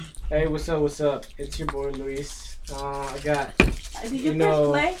Hey, what's up? What's up? It's your boy Luis. I got Did you press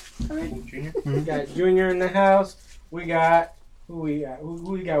play already? Junior? we got Junior in the house. We got who we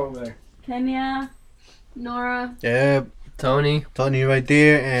got over there? Kenya, Nora. Yep, Tony. Tony right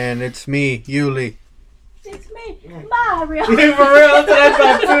there, and it's me, Yuli. It's me, Mario. For real, that's what I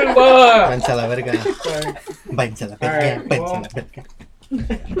thought too. Boy. Vancha la verga. Sorry. Vancha la Alright, verga.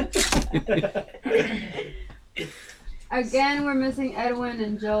 Again, we're missing Edwin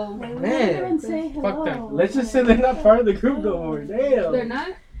and Joe. We Man, didn't even say hello. Fuck them. Let's just say they're not part of the group no more. Damn. They're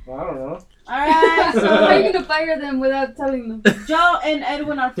not? Well, I don't know. Alright, How so are you gonna fire them without telling them? Joe and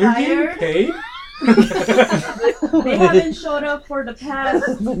Edwin are They're getting fired. paid. They haven't showed up for the past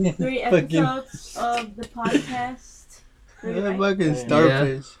 3 episodes of the podcast. Yeah, fucking Yeah.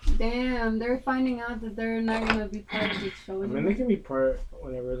 starfish. Damn, they're finding out that they're not gonna be part of the show I mean, anymore. they can be part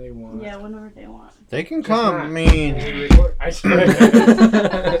whenever they want. Yeah, whenever they want. They can Just come, not- I mean, I swear.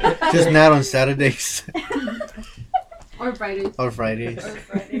 just not on Saturdays Or Fridays. or Fridays. Or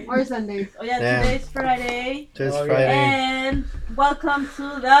Friday. Or Sundays. Oh yeah, Damn. today's Friday. Just Oh, yeah. Friday. And welcome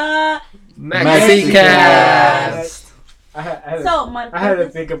to the Maxicast. I had So my I had to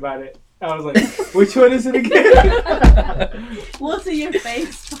purpose- think about it. I was like, which one is it again? We'll see your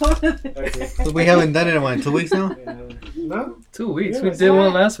face. Okay. So we haven't done it in what, 2 weeks now? No? 2 weeks. Yeah, We it's did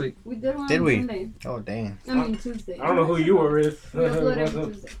one not- last week. We did one Did on we? Sunday. Oh, dang. I mean Tuesday. I don't know who you were with. We uploaded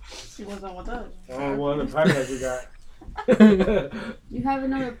on Tuesday. She wasn't with us. I don't know what other podcast you got. You have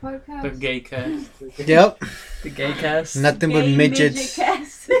another podcast? The gay cast. Yep. The gay cast. Nothing but Gay midgets. midget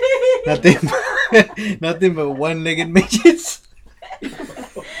cast. Nothing, nothing but one-legged midgets.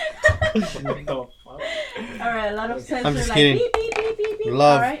 What the fuck? Alright, a lot of censor I'm just like kidding. beep beep beep beep beep.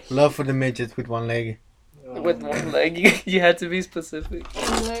 Love, Alright. love for the midgets with one leg. With one leg. You had to be specific.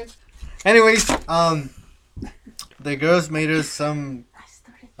 Anyways, the girls made us some,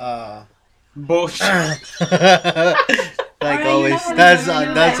 Bullshit. like Alright, always. you're not That's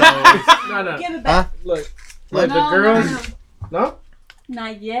gonna that's do always. No, no. Give it Huh? back. Look, Look, the girls. No?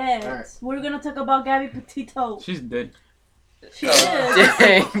 Not yet. Alright. We're gonna talk about Gabby Patito. She's dead. She Oh, is.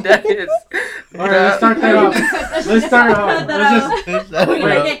 dang, that is. Alright, let's start that off. Let's start off. Cut that Let's out. just. We're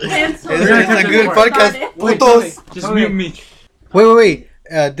gonna Wait. get canceled. It's, We're it's a gonna good cut podcast. Started. Wait, Putos. Just Tony. mute me. Wait.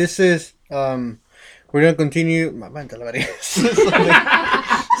 This is we're gonna continue.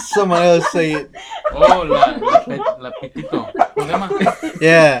 Someone else say it. Oh, la Pitito. ¿Cómo se llama?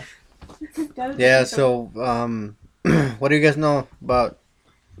 Yeah. Gabby Yeah. Patito. So what do you guys know about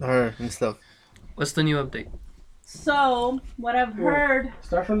her and stuff? What's the new update? So, what I've Well, heard.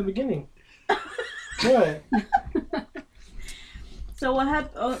 Start from the beginning. What? So what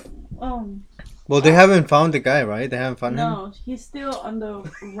happened? Well, they haven't found the guy, right? They haven't found him. No, he's still on the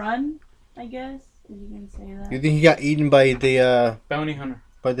run. I guess if you can say that. You think he got eaten by the Bounty hunter.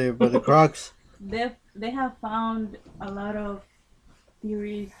 by the crocs? They have found a lot of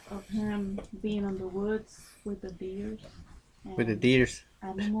theories of him being on the woods with the deers. With the and deers.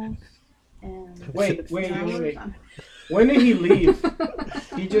 Animals. And Wait. When did he leave?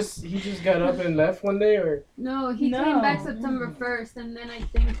 He just got up and left one day, or No, he No. came back September 1st, and then I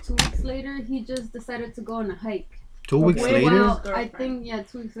think 2 weeks later, he just decided to go on a hike. 2 weeks Wait, later. While, I Girlfriend. think,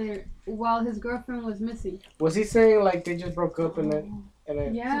 2 weeks later, while his girlfriend was missing. was he saying like they just broke up and then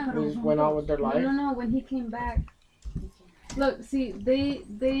Yeah. they just went on with their life? No, when he came back. Look, see, they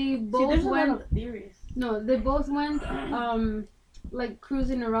See, both there's a lot went, of theories. no, they both went, like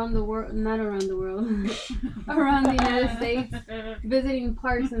cruising around the world, not around the world, around the United States, visiting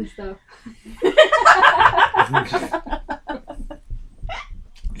parks and stuff.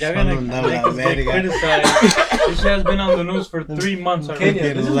 Ya Son viene una la get verga. criticized. She has been on the news for 3 months already.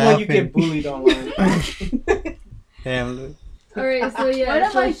 Kenya, this is why you laughing. get bullied online. Damn, look. Alright, so What yeah, am I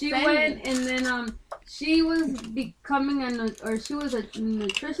so she saying? went and then she was becoming she was a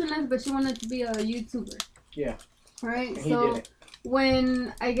nutritionist, but she wanted to be a YouTuber. Yeah. Right. And he So did it.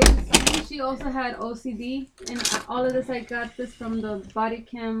 when I guess she also had OCD, and all of this I got this from the body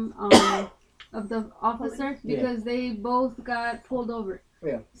cam of the officer because they both got pulled over.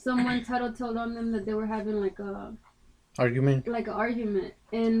 Yeah. Someone told on them that they were having like an Argument. argument,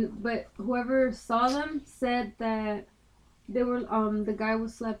 but whoever saw them said that they were the guy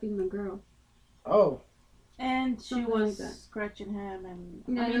was slapping the girl. Oh, And she Something was like that. scratching him, and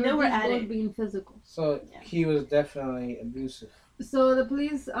Yeah, I mean they were just at both it. being physical. so Yeah. he was definitely abusive. So the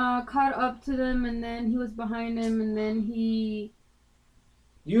police caught up to them, and then he was behind him, and then he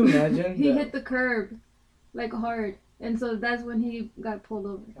You imagine? he that- hit the curb like hard, and so that's when he got pulled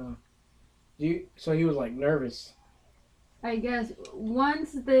over. So he was like nervous. I guess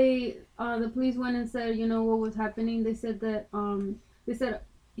once the police went and said, what was happening, they said that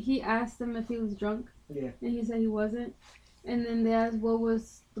he asked him if he was drunk. Yeah. And he said he wasn't. And then they asked what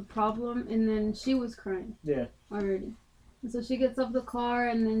was the problem, and then she was crying. Yeah. Already. And so she gets off the car,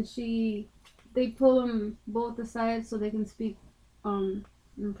 and then they pull them both aside so they can speak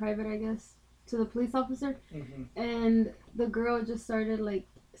in private, I guess, to the police officer. Mm-hmm. And the girl just started like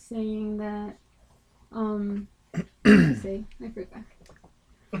saying that what did she say? I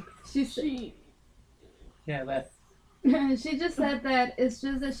forgot. She Yeah, that. she just said that it's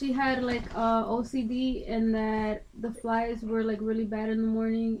just that she had like OCD, and that the flies were like really bad in the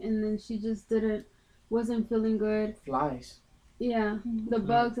morning, and then she just wasn't feeling good. Flies. Yeah, the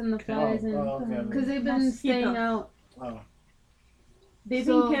bugs and the flies, and okay. because they've been staying out. Oh. They've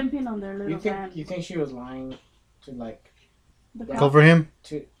So- been camping on their little van. You think she was lying to like The Yeah. cop- Cover him.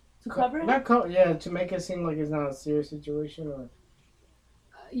 to cover it? Not to make it seem like it's not a serious situation or.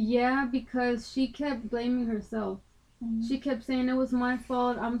 Yeah, because she kept blaming herself. Mhm. She kept saying it was my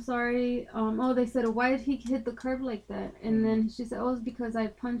fault. I'm sorry. They said, why did he hit the curb like that? And then she said, oh, it's because I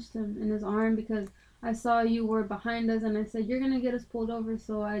punched him in his arm because I saw you were behind us, and I said you're gonna get us pulled over,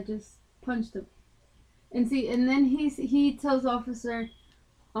 so I just punched him. And then he tells the officer,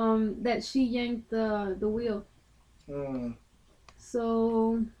 that she yanked the wheel. Mm.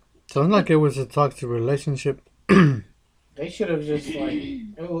 So Sounds like it was a toxic relationship. They should have just like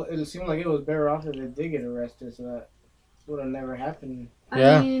it seemed like it was better off if they did get arrested, so that would have never happened.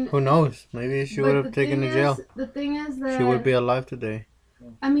 Yeah, I mean, who knows? Maybe she but would the have taken thing to jail. is- The thing is that She would be alive today.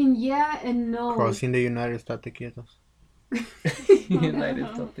 I mean, yeah and no. Crossing the United States quietos. United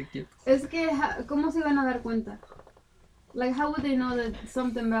States. Es que, ¿cómo se iban a dar cuenta? Like, how would they know that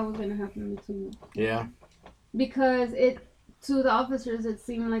something bad was gonna happen between them? Yeah. Because to the officers, it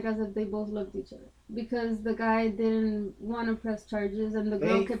seemed like as if they both loved each other. Because the guy didn't want to press charges, and the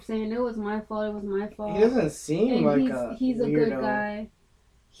girl They- kept saying, it was my fault, it was my fault. He doesn't seem and like he's a weirdo, good guy.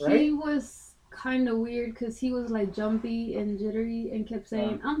 right? He was kind of weird because he was like jumpy and jittery and kept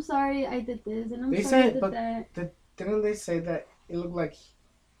saying, I'm sorry I did this, and I'm They sorry I said- did but- that. Didn't they say that it looked like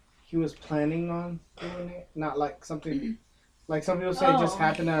he was planning on doing it, not like something like some people say it just Oh.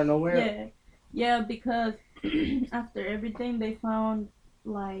 happened out of nowhere? Yeah, because after everything they found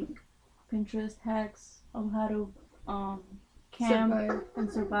like Pinterest hacks on how to camp Survive.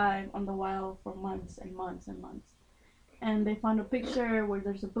 and survive on the wild for months and months and months. And they found a picture where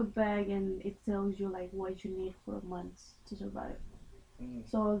there's a book bag and it tells you like what you need for months to survive. Mm.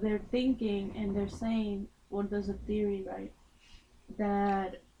 So they're thinking and they're saying, or there's a theory, right,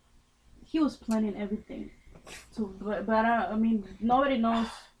 that he was planning everything. But I mean, nobody knows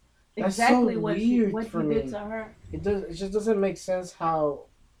That's exactly so what weird he for did me. to her. It just doesn't make sense how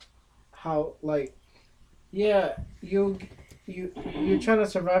like yeah you're trying to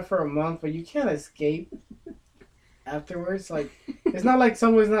survive for a month, but you can't escape afterwards. Like it's not like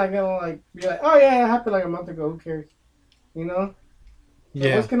someone's not gonna like be like, oh yeah, it happened like a month ago, who cares, you know? So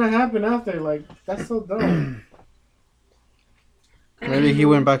Yeah. what's gonna happen after? Like that's so dumb. Maybe he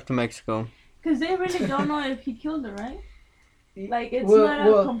went back to Mexico. Because they really don't know if he killed her, right? Like it's Well- not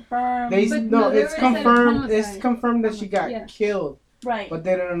well, a confirmed. They But no, no, they it's already said confirmed. It's homicide. confirmed that she got Yeah. killed, right. but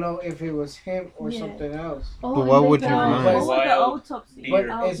they don't know if it was him or Yeah. something else. Oh, But and why they would you found- lie? What was the Wild autopsy? deer.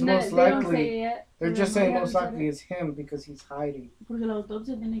 But it's No, most they don't likely say it yet. they're They just don't- saying they most haven't said likely it. it's him because he's hiding. Porque la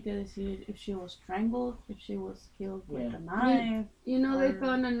autopsia tiene que decir if she was strangled, if she was killed with Yeah. a knife. You know, they Or-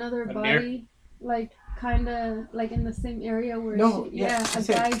 found another A body, like kind of like in the same area where No, she, yeah, I a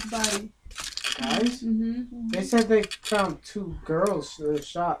said- guy's body. Guys, Mm-hmm. they said they found two girls that were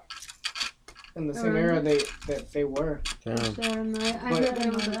shot in the same area that they were. Damn. So I But- heard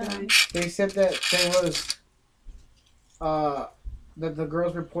there was a guy. They said that there was that the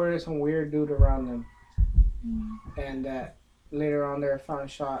girls reported some weird dude around them, and that later on they were found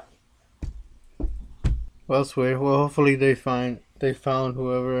shot. Well, sweet. Well, hopefully they found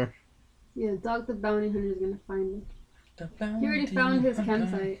whoever. Yeah, Dog the Bounty Hunter is gonna find him. He already found his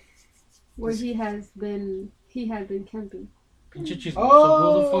campsite where he had been camping. Pinche chismoso.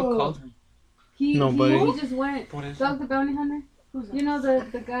 Oh! Who the fuck called him? Nobody. He just went. Por eso. Dog the Bounty Hunter. Who's that? You know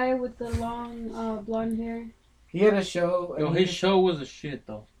the guy with the long blonde hair. He had a show. Yo, And his show was a shit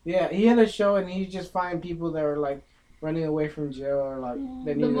though. yeah, he had a show, and he just find people that were like running away from jail or like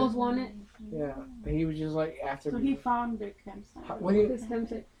they The needed. most wanted. Yeah, and he was just like after. So he found their campsite. When he, His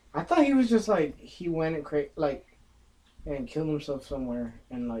campsite. I thought he was just like he went and and killed himself somewhere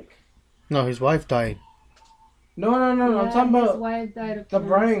and like. No, his wife died. No, I'm talking his about wife died of the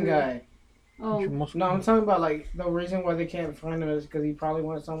Brian cancer. guy. Oh, No, I'm talking about like the reason why they can't find him is because he probably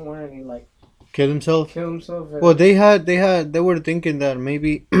went somewhere and he like Killed himself. killed himself. And, Well, they were thinking that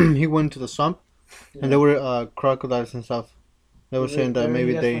maybe he went to the swamp, and there were crocodiles and stuff. They were saying that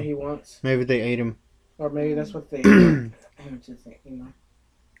maybe that's what they he wants, ate him. or maybe that's what they want him to think. You know.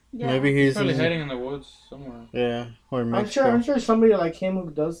 Yeah. Maybe He's he's probably hiding in the woods somewhere. yeah, or in I'm Mexico. sure somebody like him who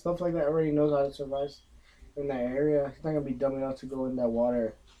does stuff like that already knows how to survive in that area. He's not gonna be dumb enough to go in that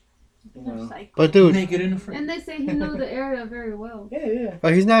water. You They're know. psycho. But dude, Naked in the front. And they say he knows the area very well. Yeah.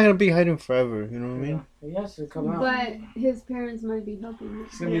 but he's not gonna be hiding forever. You know what I mean? Yeah. He has to come out. But his parents might be helping him.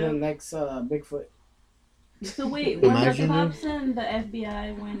 He's gonna be the next Bigfoot. So wait, when the Imagine cops and the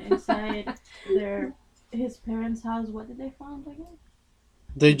FBI went inside his parents' house, what did they find again?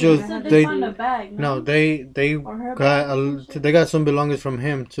 They They just said they they found a bag. no they Or her got bag or some shit? they got some belongings from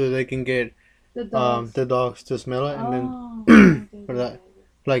him so they can get The dogs. the dogs to smell it and then Oh, okay, for that.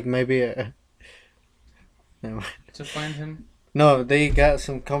 like maybe To find him. no they got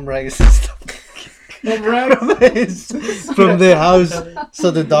some cum rags and stuff Rags? from their house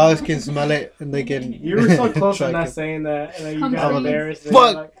so the dogs can smell it and they can You were so close to track not it. saying that, and then you Come got on. embarrassed.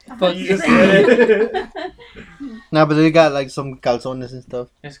 Fuck. Like, Fuck. you just said it. Nah, but they got like some calzones and stuff.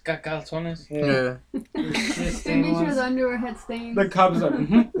 Es calzones. Yeah. They made sure the underwear had stains. The cubs are.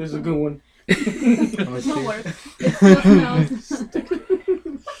 This is a good one. Let me see. No work. It still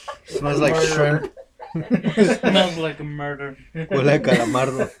smells. Smells like shrimp. Smells like a murder. Huele a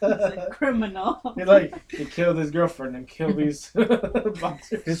calamardo. It's a criminal. He like he killed his girlfriend and killed these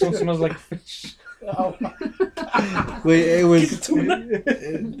boxers. This one smells like fish. Oh my God. Wait, it was.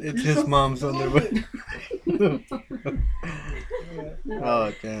 It's his mom's underwear.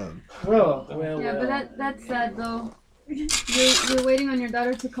 Oh damn. Well, Yeah, but that's sad though. You're waiting on your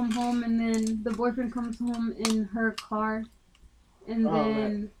daughter to come home, and then the boyfriend comes home in her car, and Oh,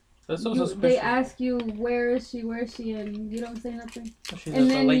 then That's so they suspicious. ask you where is she, and you don't say nothing, She's and just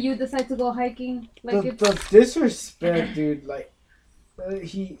then like, you decide to go hiking. Like it's the disrespect, dude. Like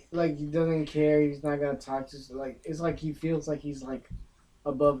he doesn't care. He's not gonna talk to. Like it's like he feels like he's like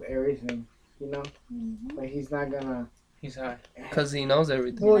above everything. You know, Mhm. like he's not gonna. he's high. Because he knows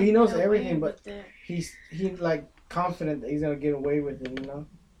everything. Well, he knows Get away everything, but with it. he's like confident that he's gonna get away with it. You know.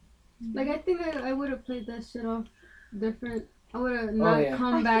 like I think I would have played that shit off different. I would have not yeah.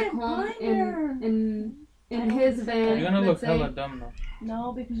 come I back can't home find her. in his van. You're gonna look let's say. hella dumb though.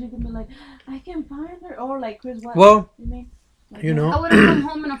 No, because you can be like, I can find her, or like Chris. What? Well, You mean? Like, you know. I would have come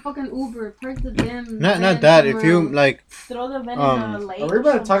home in a fucking Uber, parked the damn. Not van that. If somewhere you else. like, throw the van Um, in the lake. Are we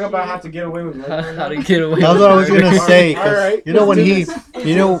about to or talk some about shit. how to get away with murder? How to get away that's with what I was murder. gonna say. 'Cause Alright, you know when let's he, do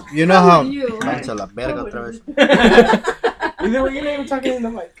you know how. You. Váyanse a la verga otra vez. You know, you're not even talking in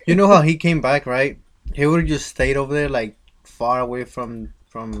the mic. You know how he came back, right? He would have just stayed over there, like far away from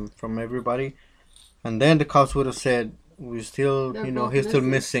everybody, and then the cops would have said, "We still, They're you know, both he's still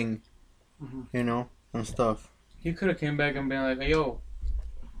missing." missing, you know, and stuff." He could have came back and been like, hey, yo,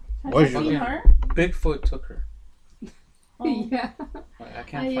 Have Where's you your- seen her? Bigfoot took her. Oh. Yeah. Like, I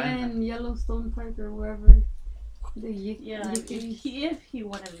can't find her. in Yellowstone Park or wherever. Yeah, if he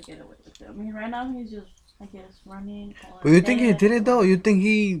wanted to get away with it. I mean, right now he's just, I guess, running. Or But you think he dead. did it though? You think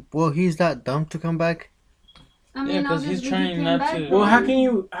he's that dumb to come back? I Yeah, 'cause he's obviously he trying came not back to- though. Well,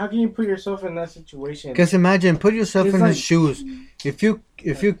 how can you put yourself in that situation? Cause imagine, put yourself It's in his like- shoes. If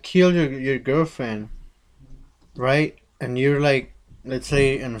you kill your girlfriend, right, and you're like, let's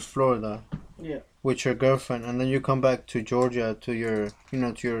say in Florida, Yeah. with your girlfriend, and then you come back to Georgia to your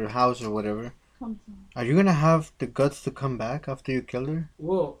to your house or whatever. Something. Are you gonna have the guts to come back after you killed her?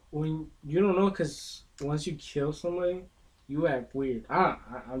 Well, when you don't know, because once you kill somebody, you act weird.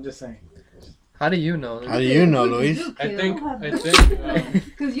 I'm just saying. How do you know? How do you know, Luis? I think,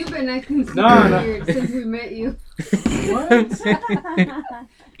 Because you've been acting super No. weird since we met you.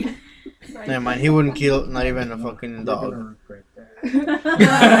 Right. Never mind. He wouldn't kill not even a fucking dog.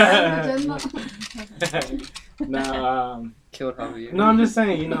 No, Killed Javier. no, I'm just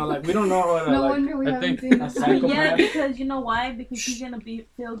saying. You know, like we don't know what. No Like, wonder we I haven't think- seen a us. psychopath. Yeah, because you know why? Because he's gonna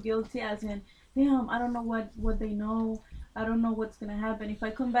feel guilty, as in, damn, I don't know what they know. I don't know what's gonna happen if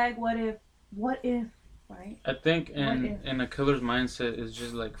I come back. What if, right? I think What if? in a killer's mindset is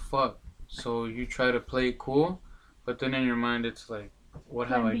just like fuck. So you try to play it cool, but then in your mind it's like, what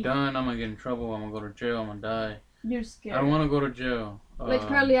have Plan I B. done? I'm gonna get in trouble. I'm gonna go to jail. I'm gonna die. You're scared. I don't want to go to jail. Like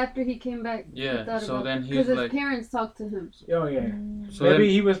probably after he came back. Yeah. So then he's because his like, parents talked to him, Oh yeah. Mm. so Maybe then,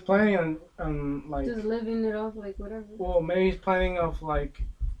 he was planning on like. just living it off like whatever. Well, maybe he's planning of like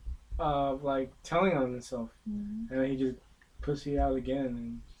telling on himself, Mhm. and then he just pussy out again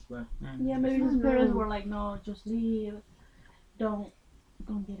and just left. Yeah, maybe his parents were like, no, just leave. Don't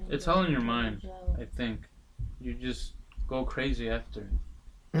get in It's jail, all in your don't go to mind. jail. I think you just go crazy after,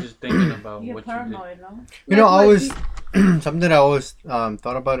 just thinking about You what get you did. paranoid, no? You know, Like what, always something I always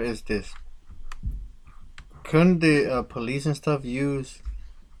thought about is this. couldn't the police and stuff use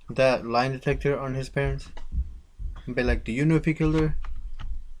that line detector on his parents? And be like, do you know if he killed her?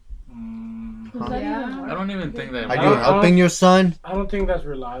 Does that Yeah. even work? I don't even think that. Are I you don't- helping your son? I don't think that's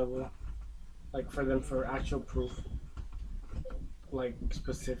reliable. Like for them for actual proof. Like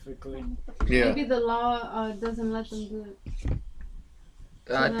specifically. Yeah. Maybe the law doesn't let them do it.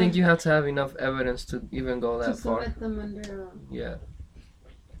 I think you have to have enough evidence to even go To that far. submit them under. Yeah.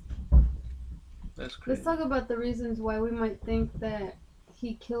 That's crazy. Let's talk about the reasons why we might think that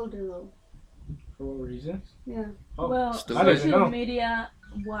he killed her, though. For what reasons? Yeah. Oh, Well, Stupid. I didn't know. social media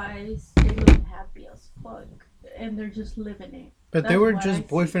wise, they look happy as fuck, and they're just living it. But they That's were what I just see.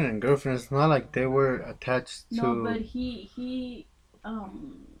 boyfriend and girlfriend. It's not like they were attached to. No, but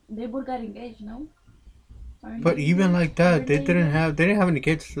they both got engaged, no? Aren't But they even engaged? like that, Aren't they didn't engaged? have any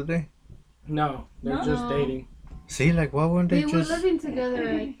kids, did they? No, they're No. just dating. See, like why wouldn't They they were just? living together,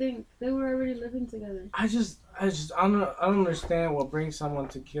 I think. They were already living together. I don't understand what brings someone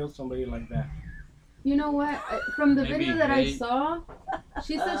to kill somebody like that. You know what? From the Maybe video that I hate. saw,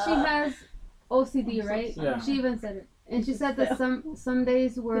 she said she has OCD, right? Yeah. She even said it, and she said that some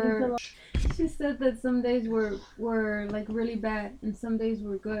days were. She said that some days were like really bad, and some days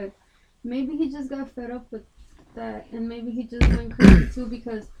were good. Maybe he just got fed up with that, and maybe he just went crazy too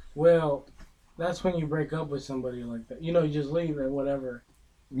because. Well, that's when you break up with somebody like that. You know, you just leave and whatever.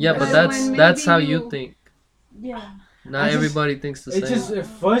 Yeah, but But that's when that's maybe how you- you think. Yeah. Not I just- everybody thinks the same. It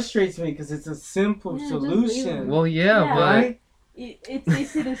frustrates me because it's a simple Yeah, just leave solution. Well, yeah, Yeah. but Right? It's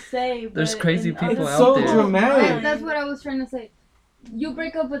easy to say. There's but crazy in people other It's so out there. dramatic. That's what I was trying to say. You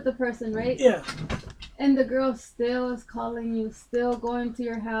break up with the person, right? Yeah. And the girl still is calling you, still going to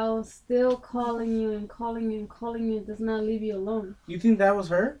your house, still calling you and calling you and calling you, does not leave you alone. You think that was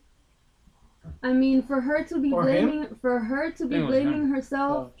her? I mean, for her to be Or blaming, It was blaming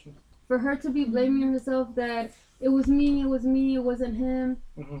herself, Oh, for her to be blaming herself that it was me, it wasn't him.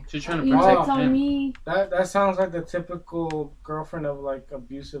 She's trying to You protect it's on him. me. that sounds like the typical girlfriend of like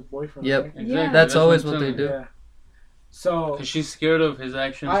abusive boyfriend. Yep. Right? Exactly. Yeah. That's always I'm what they telling do. you. Yeah. So Cause she's scared of his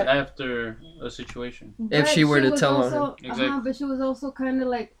actions I- after a situation. If But she were to was tell on also, him. Exactly. But she was also kind of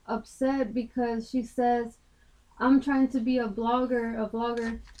like upset because she says, "I'm trying to be a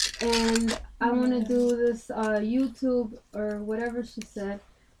vlogger, and I want to do this YouTube or whatever she said,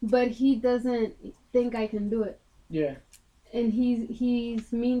 but he doesn't think I can do it, yeah. and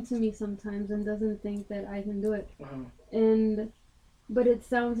he's mean to me sometimes and doesn't think that I can do it, Uh-huh. but it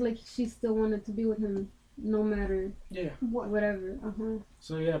sounds like she still wanted to be with him no matter Yeah. whatever.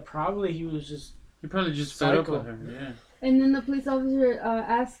 So yeah, probably he was just He probably just fed up Psycho. with her. Yeah. And then the police officer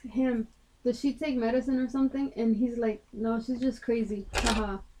asked him, "Does she take medicine or something?" And he's like, "No, she's just crazy."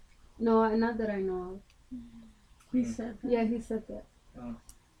 Haha. No, not that I know of. He said that. Yeah, he said that.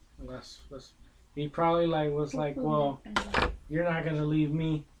 that's he probably like was like, well, you're not gonna leave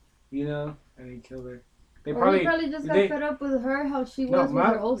me, you know, and he killed her. They Or he probably just got they- fed up with her, how she No, was with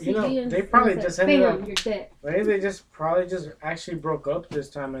her my- OCD, you know, and they probably and just said, ended "Bam, up- you're dead." maybe they just probably just actually broke up this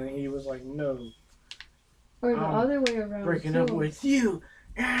time, and he was like, no, Or the I'm other way around. breaking too. up with you.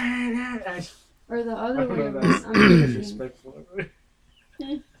 Or the I other don't way know, around. that's I'm thinking. disrespectful,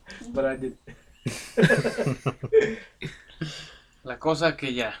 but I did. La cosa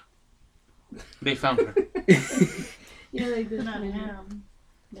que ya. They found her. Yeah, like this. Not one. him.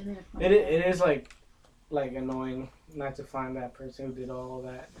 They didn't find It is like annoying not to find that person who did all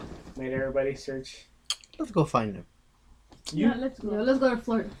that, made everybody search. Let's go find him. Yeah, let's go. Yeah, let's go to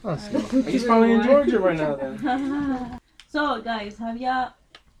Florida. Let's He's probably in Georgia right now. Then So, guys, have y'all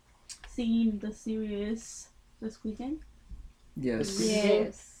seen the series The Squid Game? Yes.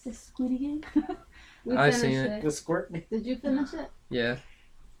 Yes. The Squid Game? We I finished seen it. the squirt. Did you finish it? Yeah.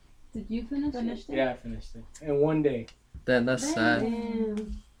 Did you finish Finished it? Yeah, I finished it in one day. Then that's it? sad.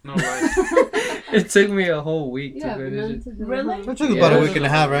 Damn. No lies. It took me a whole week You to have finish none it. to do. Really? That took about a Yeah. week and a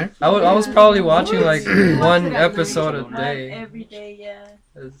half, right? I was Yeah. probably watching like Watch one it at night. episode a One day. every day, yeah.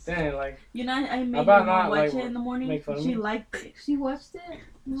 It's- Dang, like You know, I made About her not, watch like, it in the morning. make fun of She me? liked it. She watched it?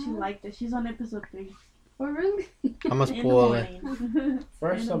 She liked it. She's on episode 3. Oh, really? I'm gonna In the spoil it. morning.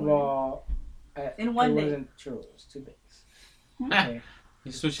 first In the of morning. all, In one it day. wasn't true. It was 2 days. Hmm? Okay,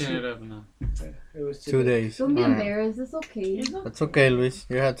 He's switching it up now. it was 2 days. Don't be Alright. embarrassed. It's okay. It's okay. That's okay, Luis.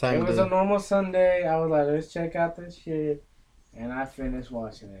 You had It time was a to. normal Sunday. I was like, let's check out this shit, and I finished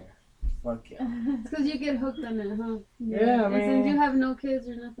watching it. Fuck yeah. It's because you get hooked on it, huh? Yeah, I And since you mean, have no kids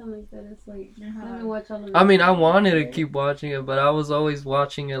or nothing like that, it's like, let me watch all of it. I mean, I wanted to keep watching it, but I was always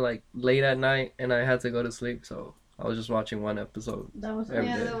watching it like late at night, and I had to go to sleep, so I was just watching one episode. That was Every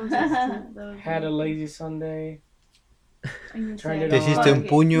yeah, day. that was That was had a lazy Sunday. And you Turned said, it This is on. the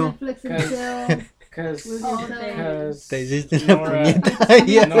puño. Netflix and chill. Cause, All day. cause Te hiciste la Nora, puñeta.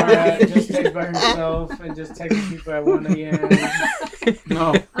 Ya. Nora just stays by herself and just texts people at 1 a.m.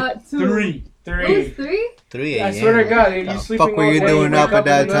 No, 2. three. It was 3. 3? 3 I swear to God, you The sleeping fuck were all you day, doing wake up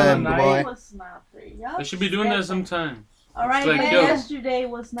at in the that middle of the time, night. boy? It was not 3. Y'all I should be doing that sometime. All right, It's like, and yo. yesterday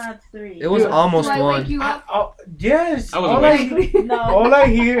was not 3. It was Dude, almost Do I wake 1. you up? Yes. I was all awake. No. all I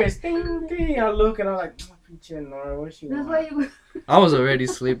hear is ding ding. I look and I'm like, oh, pinche Nora, what she That's want? why you. I was already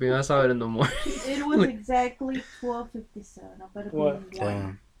sleeping. I saw it in the morning. It was exactly 12:57. I better be What? in Damn.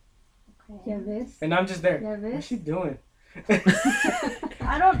 line. Ya Okay. ves. And I'm just there. Ya What's ves. she doing?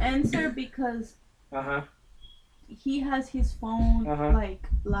 I don't answer because Uh-huh. he has his phone Uh-huh. like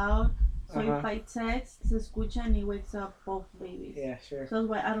loud. So if Uh-huh. I text, se escucha and he wakes up both babies. Yeah, sure. So that's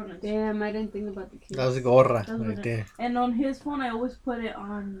why I don't answer. Damn, I didn't think about the kids. That was gorra That's what right it- there. And on his phone, I always put it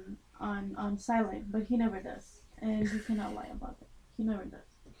on silent, but he never does, and he cannot lie about it. He never does.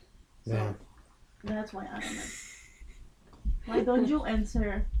 So Yeah. that's why I don't answer. Why don't you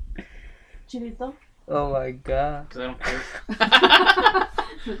answer, Chirito? Oh my god. 'Cause I don't care.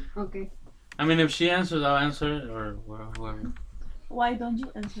 Okay. I mean, if she answers, I'll answer, or whoever. Why don't you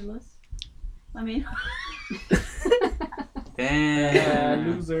answer, Liz? I mean,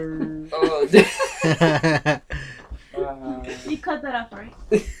 Damn. Loser. Oh, you cut that off, right?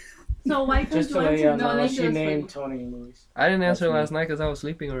 So why don't Just you to let answer? you No, know, they she just named Tony and Luis. I didn't answer That's me. last night because I was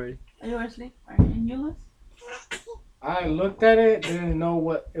sleeping already. Are you asleep? Alright, and you, Liz? I looked at it, didn't know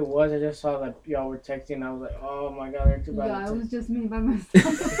what it was. I just saw that y'all were texting. I was like, oh my god, they're too Yeah, bad. it to was text. just me by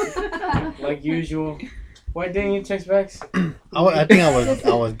myself. Like usual. Why didn't you text back? I think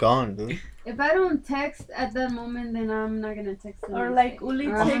I was gone, dude. If I don't text at that moment, then I'm not gonna text them. Or like Uli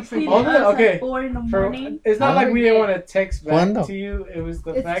Or I'm gonna texting forget. us Okay. at 4 in the For, morning it's not Huh? like we didn't want to text back Cuando? to you. It was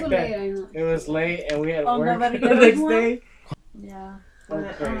the It's fact too that late, I know. it was late and we had On the work very the next next one? day. Yeah.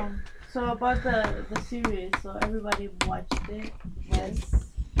 But, Okay. so about the series, so everybody watched it. Yes.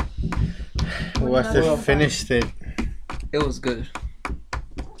 Watched Well, it, finished it. It was good.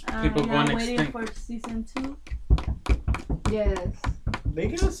 People Now going waiting extinct. for season 2. Yes. They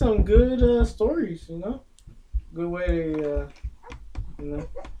got some good stories, you know? Good way to, you know,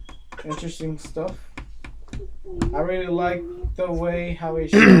 interesting stuff. I really like the way how it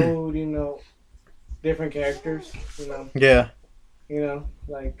showed, you know, different characters, Yeah.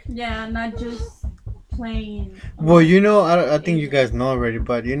 Like, Yeah, not just plain. Well, you know, I think you guys know already,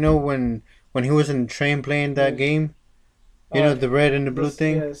 but you know when he was in the train playing that Yeah. game, you know the red and the blue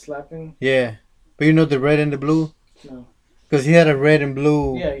thing. Yeah, slapping. Yeah, but you know the red and the blue. No. Because he had a red and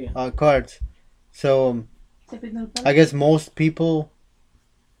blue Yeah. cards. So Typical I guess most people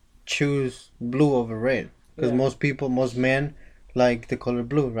choose blue over red. Because Yeah. most men like the color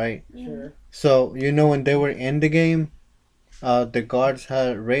blue, right? Sure. So you know when they were in the game, the guards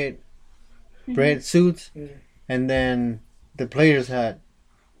had red suits, Mhm. and then the players had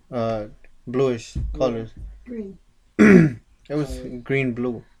bluish colors. Green. It was green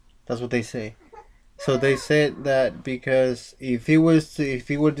blue. That's what they say. So they said that because if he were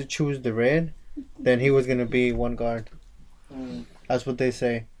to choose the red, then he was gonna be one guard. Mm. That's what they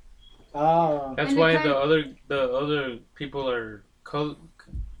say. Ah. That's And why it the other people are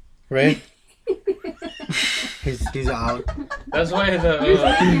Red. he's out. That's why the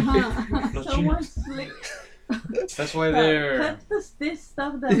Huh? los So much chinos. slick. That's why they're. Cut this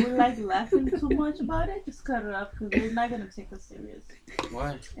stuff that we like laughing too much about it. Just cut it up because they're not gonna take us serious,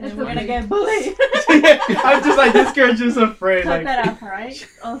 Why? and It's then we're gonna okay. get bullied. I'm just like, this girl's just afraid. Cut Like, that out, alright?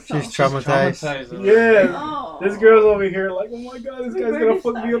 Also, She's traumatized. yeah. oh, This girl's over here like, oh my god, this We're guy's very gonna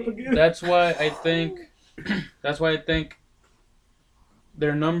fuck me up sorry. again. That's why I think. That's why I think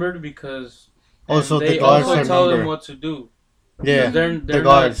they're numbered because. Also, and they the guards also are tell them numbered. what to do. Yeah, They're the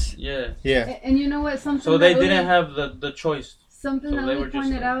guards. Not, yeah. Yeah. And you know what? Something So they that didn't Uli- have the choice. Something So that they we were just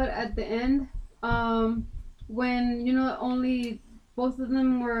pointed like- out at the end, when only both of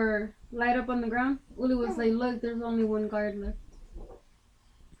them were light up on the ground. Uli was like, "Look, there's only one guard left."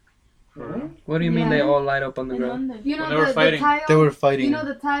 What do you mean they Yeah. all light up on the in ground? London. You know When they were the fighting. tile. They were fighting. You know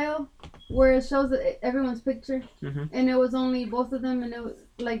the tile where it shows everyone's picture, Mhm. and it was only both of them, and it was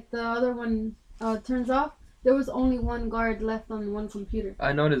like the other one turns off. There was only one guard left on one computer.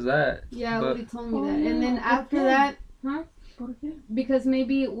 I noticed that. Yeah, But- Uli told me Oh, that. And then yeah, after okay. that, huh? ¿Por qué? Because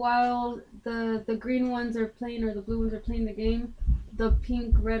maybe while the green ones are playing or the blue ones are playing the game, the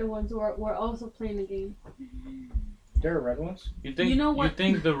pink red ones were also playing the game. There are red ones. You think? You know what?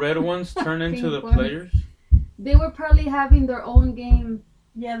 think the red ones turn into Pink the one. players? They were probably having their own game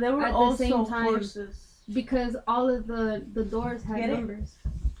Yeah, they were At the also same time. horses. because all of the doors had Get it? numbers.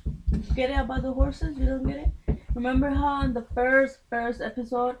 Get it about the horses? You don't get it? Remember how in the first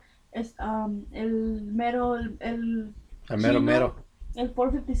episode el mero, A mero Chino. mero. el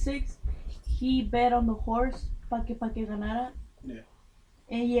 456, he bet on the horse pa' que ganara. Yeah.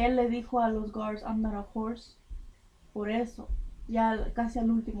 Y él le dijo a los guards, I'm not a horse. Por eso. Ya casi al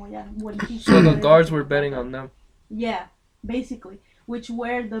último, ya. When he So the said guards it. were betting on them. Yeah, basically. Which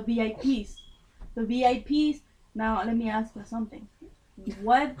were the VIPs. The VIPs, now let me ask you something.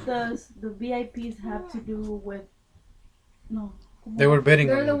 What does the VIPs have to do with... No. They were betting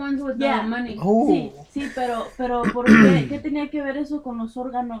They're on the him. ones with Yeah. the money. Oh. Sí, pero ¿por qué? ¿Qué tenía que ver eso con los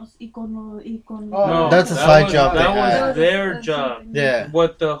órganos y con... Oh, No, That's a that side was, job That they was had. their That's job. something. Yeah.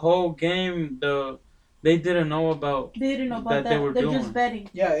 But the whole game, they didn't know about. They didn't know about That that. they were They're doing. just betting.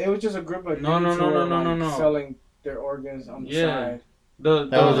 Yeah, it was just a group of No, dudes no, who no, were, no, no, like, no, no. selling their organs on the Yeah. side.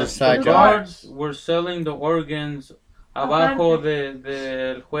 That was a side the job. guards were selling the organs abajo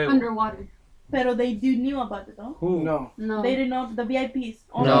del juego. Underwater. Pero they knew about it, though. Who? No. No. They didn't know the VIPs.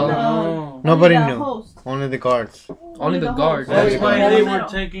 Only No. the, No. Nobody only the knew. host. Only the guards. Only the host. guards. That's Yeah. why Yeah. they Yeah. were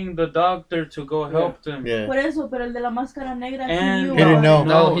taking the doctor to go help them. Yeah. Por eso, pero el de la máscara negra sí And knew He didn't about know. it.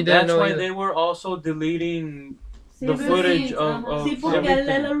 No, he didn't that's know why either. they were also deleting Sí, the pero footage sí, of Sí, porque él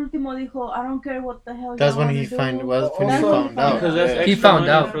everything. al último dijo, I don't care what the hell That's y'all when wanna he do. found That's he when he found out. Because that's Yeah. extra He found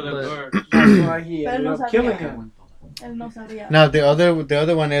money out, for the but- guards. That's why he Pero ended no up sabía. killing him. Él no sabía. Now the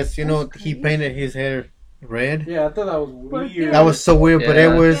other one is, you know, That's he crazy. painted his hair red. Yeah, I thought that was ¿Por weird. qué? That was so weird, but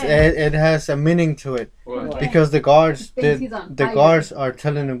Yeah. it was Yeah. it has a meaning to it What? because the guards Thinks he's on the fire. guards are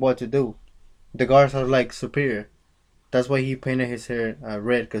telling him what to do. The guards are like superior. That's why he painted his hair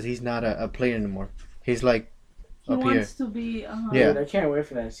red, because he's not a player anymore. He's like He up here. wants to be... Yeah. Dude, I can't wait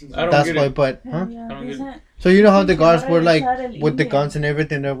for that season. I don't That's get why. it. But Yeah, huh? yeah, I don't he's get not- So you know how the Sí, guards que were va a like regresar el with the Indian. guns and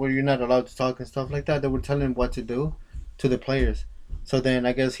everything, that where you're not allowed to talk and stuff like that. They were telling him what to do to the players. So then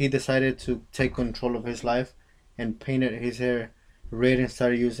I guess he decided to take control of his life and painted his hair red and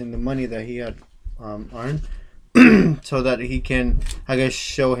started using the money that he had earned so that he can, I guess,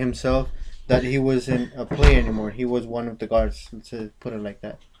 show himself that he wasn't a player anymore. He was one of the guards, to put it like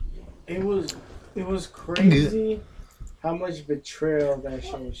that. It was crazy how much betrayal that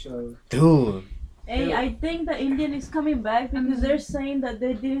show showed. Dude, Hey, I think the Indian is coming back because they're saying that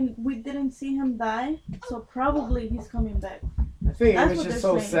we didn't see him die, so probably he's coming back. I think That's it was what just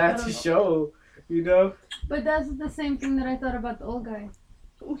they're so saying. sad I to don't know. show, you know? But that's the same thing that I thought about the old guy.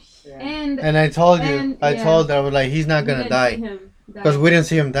 Yeah. And and I told you, And, I yeah. told her, I was like, he's not we gonna didn't die. see him die. Because we didn't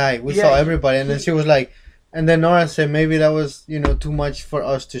see him die. We Yeah, saw everybody. And then she was like, and then Nora said maybe that was, too much for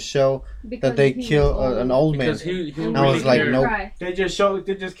us to show Because that they he was kill an old man. Because he And I really was like, cared. nope. cry. They just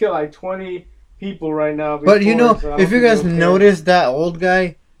killed like 20 people right now. But before, so I don't if you think guys they'll care. noticed that old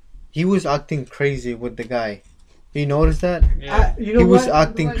guy, he was acting crazy with the guy. You noticed that? Yeah. You know He was what?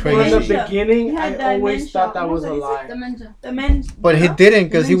 acting From From crazy. the Dementia. beginning, He had I always dementia. thought that was a What was lie. Dementia. The men. But he Huh? didn't,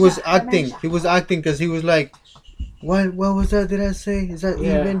 because he was Dementia, acting. dementia. He was acting because he was like, what was that? Did I say? Is that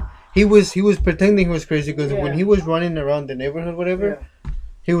Yeah. even? He was pretending he was crazy because when Yeah. he was running around the neighborhood, whatever, Yeah.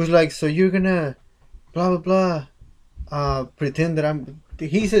 he was like, so you're gonna blah blah blah pretend that I'm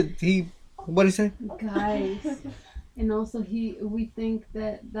he said what did he say? Guys. And also we think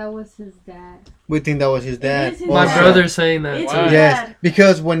that was his dad. We think that was his dad. is his My dad. brother's saying that It's too. his Yes, dad.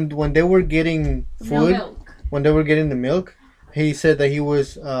 because when they were getting food, Milk. when they were getting the milk, he said that he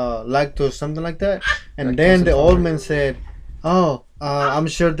was lactose, something like that. And Lactose then the old intolerant. man said, "Oh, I'm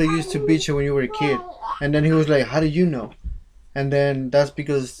sure they used to beat you when you were a kid." And then he was like, "How did you know?" And then that's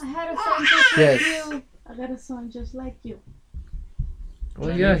because I had a son just Yes. like you. I got a son just like you.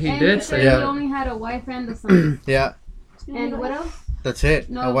 Well, yeah, he And did said say he Yeah. that. only had a wife and a son. yeah, And what else? that's it.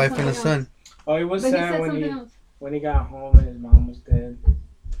 No, A wife and a something son. Oh, it was But he sad said when something he else. when he got home and his mom was dead.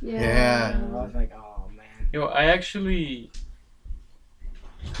 Yeah. And I was like, oh man. Yo, I actually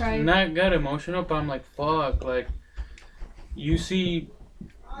Cried. not got emotional, but I'm like, fuck. Like, you see,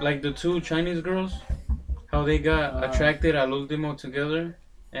 like the two Chinese girls, how they got attracted al último together,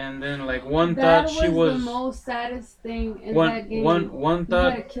 and then like one That thought she was the most saddest thing in one that game. one You thought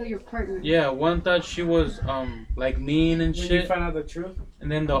gotta kill your partner. yeah, one thought she was like mean and When you shit, find out the truth, and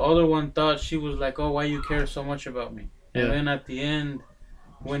then the other one thought she was like, oh, why you care so much about me? Yeah. And then at the end,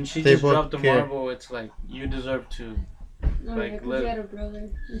 when she They just both dropped the care. marble, it's like you deserve to. Oh, Like, yeah, 'cause live. he had a brother.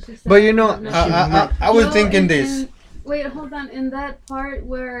 And she said, But you know, no, I was Yo, thinking and- this. and- wait, hold on. In that part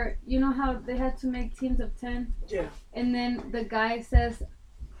where you know how they had to make teams of 10? Yeah. And then the guy says,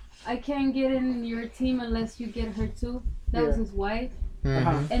 I can't get in your team unless you get her too. That was Yeah. his wife.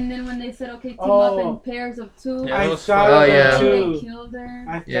 Mhm. And then when they said, okay, team up in Oh. pairs of 2, Yeah, I that was saw Oh, that yeah. and they too. killed her.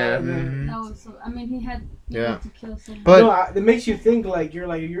 I thought Yeah. that. Mhm. That was so. I mean, he had Yeah. to kill someone. But No, it makes you think like you're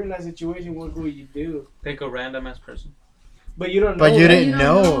in that situation. What would you do? Take a random ass person. But you don't know. But you that. didn't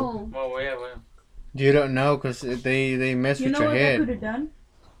know. Well, yeah, well. You don't know because they mess You with know your what they could head. have done?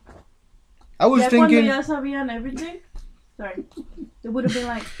 I was Ya cuando thinking. ya sabían everything, sorry, they would have been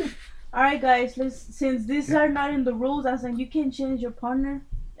like, all right, guys, since these are not in the rules, I was like, you can't change your partner.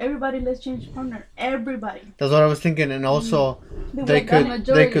 Everybody, let's change your partner. Everybody. That's what I was thinking, and also They they would have could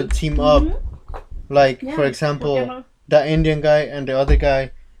done they could team up. Mhm. Like Yeah, for porque example, no- the Indian guy and the other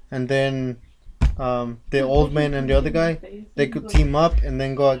guy, and then the old man and the other guy. They could team up and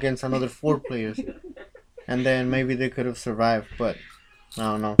then go against another 4 players, and then maybe they could have survived. But I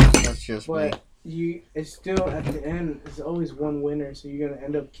don't know. That's just me. But it's still at the end. It's always one winner, so you're gonna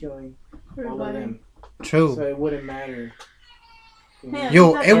end up killing all of Everybody. them. True. So it wouldn't matter. You know? Yeah. Yo,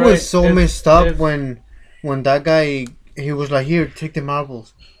 it Alright, was so if- messed up if- when that guy he was like, "Here, take the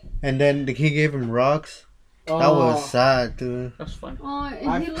marbles," and then he gave him rocks. That was sad, dude. That's funny. Oh, and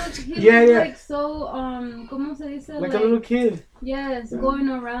I- he looked Yeah, yeah. like so ¿cómo se dice? like a little kid, Yes, going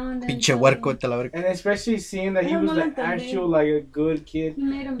around and Pinche stuff. huerco de la verga. and especially seeing that he I was don't the like that actual like a good kid. He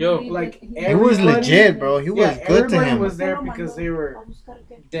made him Yo, believe like, that He was Everybody- legit, bro. He was Yeah, good to everybody him. was there because they were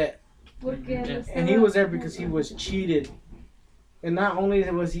dead, porque Yeah. and he was there because he was cheated. And not only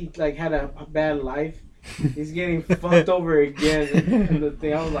was he like had a bad life, he's getting fucked over again. And the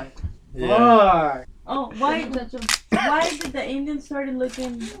thing, I was like, fuck. Oh, why did the Indians started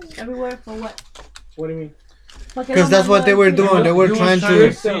looking everywhere for what? What do you mean? Because that's what they were doing. They were He was trying to-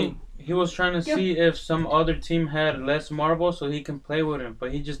 to. see. He was trying to see if some other team had less marbles so he can play with him.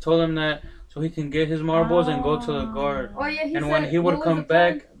 But he just told him that so he can get his marbles and go to the guard. Oh yeah, he And said, when he would what was come the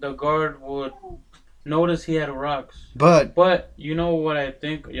time? back, the guard would notice he had rocks. But But you know what I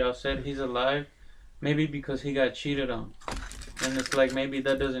think? Y'all said he's alive. Maybe because he got cheated on. And it's like maybe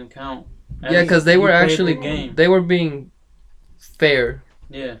that doesn't count. At Yeah, least because they he were played actually the game. they were being fair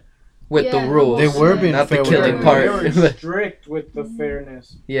Yeah. with Yeah, the rules. They were being not the fair with killing the part. They were strict with the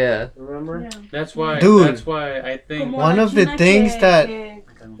fairness. Yeah. Remember? Yeah. That's why. Dude. That's why I think. Como One la of the china things that-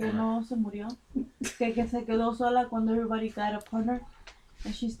 que no se murió, que se quedó sola cuando everybody got a partner,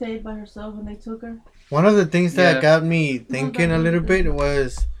 and she stayed by herself and they took her. one of the things that Yeah. got me thinking a little bit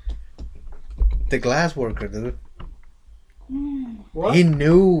was the glass worker, dude. What? He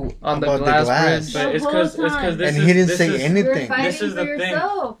knew On the about glass the glass, bridge. But it's The because whole time. this and is, he didn't this say is, You're anything. fighting This is for the thing.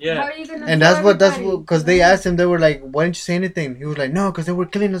 yourself. Yeah. How are you gonna And that's tell what everybody? because they asked him. They were like, "Why didn't you say anything?" He was like, "No, because they were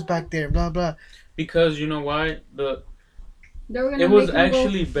killing us back there." Blah blah. Because you know why They were gonna it was make him go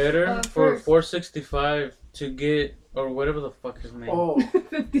actually better for first. 465 to get or whatever the fuck his name. Oh,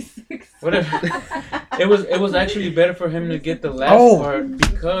 56. Whatever. it was actually better for him to get the last Oh. part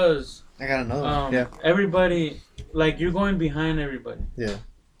because I got another. one. Yeah. everybody like you're going behind everybody. Yeah.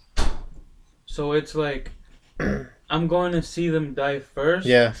 So it's like I'm going to see them die first.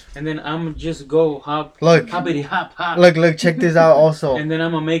 Yeah. And then I'm just go hop Look. hoppity hop hop. Look. Check this out. Also, And then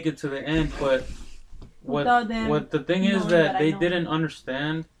I'm gonna make it to the end. But Without them what the thing is knowing that that I they know. didn't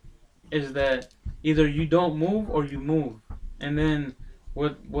understand is that either you don't move or you move. And then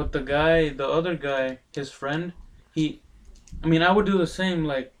what the other guy, his friend, I would do the same,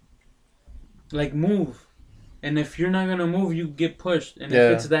 like move. And if you're not gonna move, you get pushed. And Yeah.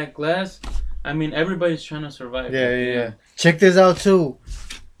 if it's that glass, everybody's trying to survive. yeah. Check this out too.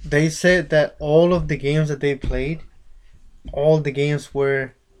 They said that all of the games that they played, all the games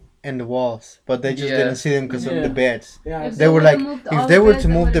were in the walls, but they just Yeah. didn't see them because of Yeah. the beds. yeah. If They were would've like, moved if all they the were beds, to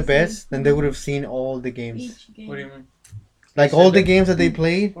they move the would've beds, seen. then they would have seen all the games. each game. What do you mean? Like all the games that they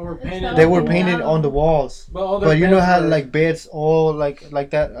played, Or They painted they on were the painted wall. on the walls. But, all their But you know beds how were- like beds all like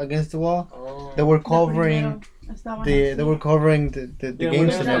that against the wall? Oh. They were The covering primero estaban they así. were covering the Yeah, when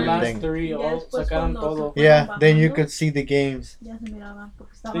games they and were the last everything. three, Y all después sacaron cuando todo. se Yeah, fueron then you bajando, could see the games. ya se miraban,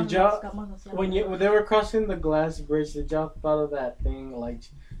 porque estaban Did en y'all- las camas hacia When they were crossing the glass bridge, did y'all thought of that thing like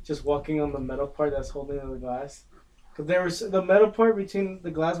just walking on the metal part that's holding the glass? Because there was the metal part between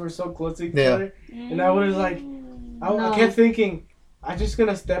the glass were so close to each Yeah. other, and I was like, I kept thinking, I'm just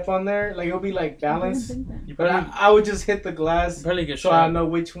gonna step on there, like it'll be like balanced, You but probably, I would just hit the glass probably get so shot. I know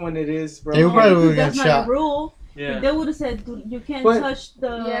which one it is, bro. They probably would've That's got not shot. a rule. Yeah. They would have said you can't But- touch the.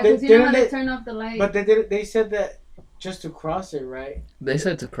 Yeah, They- because you know how didn't they they- turn off the light. But they did. They said that just to cross it, right? They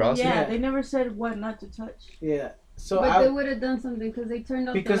said to cross yeah, it. Yeah. they never said what not to touch. Yeah. So But they would have done something because they turned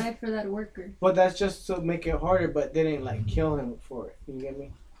off Because- the light for that worker. but that's just to make it harder. But they didn't like kill him for it. You get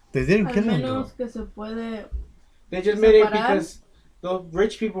me? They didn't Al kill him though. menos que se puede. They just made it Separar? because the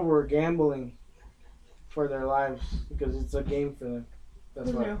rich people were gambling for their lives because it's a game for them. That's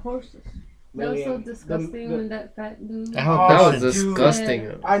Because why. they're horses. That was so Million- disgusting the- when that fat dude. I have a Oh, That question. was dude.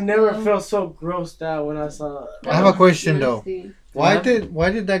 disgusting. I never So- felt so grossed out when I saw. I have a question though. Nasty.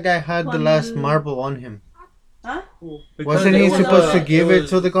 Why did that guy had the last Juan- marble on him? cool. Because Wasn't he it was supposed a- to give it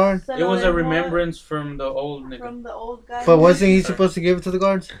to the guard? It was a remembrance from the old nigga. From the old guy. But wasn't he supposed to give it to the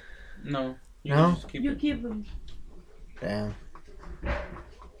guards? No. You No? can just keep You it. keep him. Damn.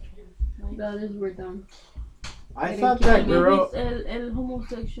 The others were dumb. I thought that Maybe girl. it's el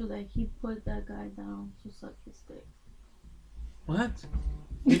homosexual that he put that guy down to suck his dick. What?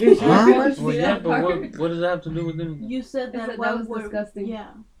 You didn't see Huh? that part? Well, yeah, but what does that have to do with anything? You said I that, said that was were- disgusting.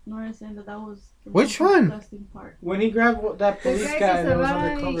 Yeah, Nora saying that was the Which most one? disgusting part. When he grabbed that The police guy guy que that se was va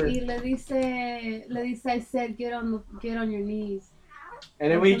undercover, y le dice, I said, get on your knees.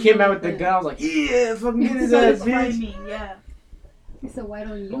 and then when he came out with the gun, I was like, yeah, fucking get his ass, Satisfy bitch. me, yeah. He said, why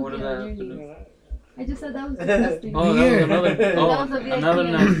don't you What does get that on your have to knees? do? I just said that was disgusting. Oh, that was another. That Oh, was a VIP. another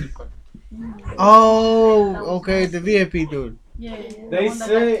nasty part. Oh, That was okay, the VIP dude. Yeah, They the one that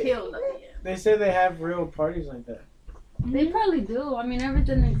say- got killed at the end. They say they have real parties like that. They probably do. I mean,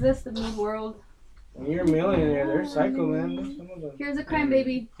 everything exists in this world. When you're a millionaire, they're psycho, man. There's some of them. Here's a crime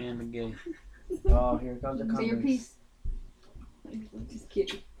baby. And the gay. Oh, here comes the Say your comments. piece. Just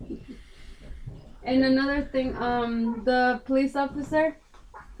kidding. And another thing, the police officer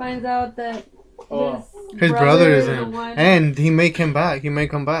finds out that Oh. His brother is the in. one. And he may come back. He may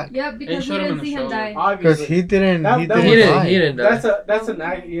come back. Yep, because we shot him in didn't the see him shoulder. die. Because Obviously. he didn't. That- He that didn't was- die. He didn't die. That's an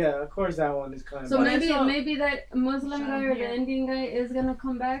yeah. Of course, that one is kind of. So But maybe I saw- maybe that Muslim guy or the Yeah. Indian guy is gonna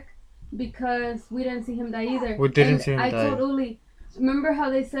come back because we didn't see him die either. We didn't And see him I die. told Uli, remember how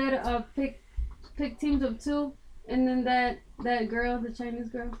they said pick teams of two, and then that girl, the Chinese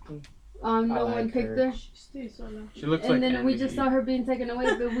girl, no I one like picked her. her, Stay sola. She looks and like then we Andy. just saw her being taken away,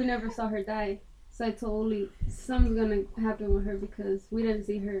 but we never saw her die. So I told Uli, something's gonna happen with her because we didn't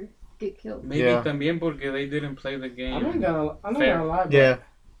see her get killed. Maybe Yeah. también porque they didn't play the game. I'm not Fair. gonna lie. Bro. Yeah.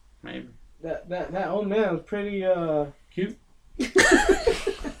 Maybe. That old man was pretty Cute.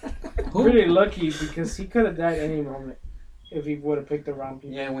 pretty lucky because he could have died any moment if he would have picked the wrong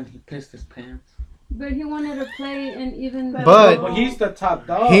people. Yeah, when he pissed his pants. But he wanted to play, and even But- Well, he's the top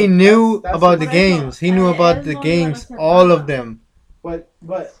dog. He knew That's about the what I thought. games. He knew And about es the lo games. iban a All hacer of them.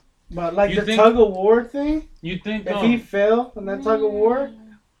 But like You the think- tug of war thing, You think? if he fell in that tug of war,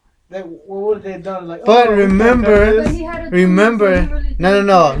 that what would they have done? Like, But oh, we can't remember- do But this. he had a Remember- tumor, so he really No, couldn't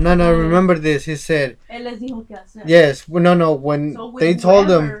no. do it. Remember this. He said, Él les dijo qué hacer. yes. Well, no. When So they with told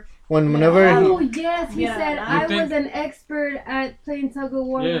him, whoever- whenever Oh he, yes, he Yeah, said you I think- was an expert at playing tug of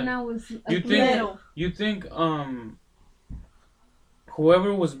war Yeah. when I was a You kid. think- Pero, You think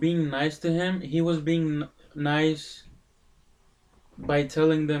whoever was being nice to him, he was being nice by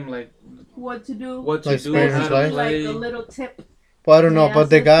telling them like what to do. what to Like do, sparing how his to life? play. Like a little tip. well, I don't know, Yeah, but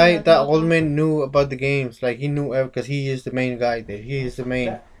the so guy, yeah, that no, old no. man knew about the games. Like he knew because he is the main guy there. He is the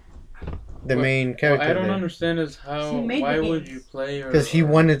main What character I don't there. understand is how. He made Why the would games. you play? Because he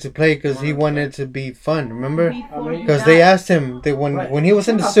wanted to play. Because he wanted to be fun. Remember? Before I mean- he Because they died. asked him. They Right. when he was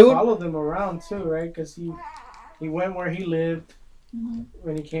in the I suit. followed them around too, right? Because he went where he lived Mhm.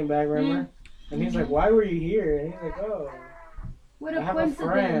 when he came back, remember? And he's like, "Why were you here?" And he's like, "Oh, What I a have a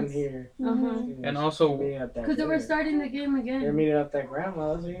friend coincidence. here." Mhm. And also- Because they were starting the game They're again. meeting up that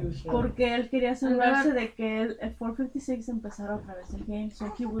grandma. He was Porque él quería asegurarse de que el 456 empezara otra vez el game.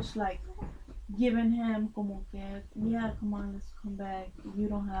 So he was like giving him como que, yeah, come on, let's come back. You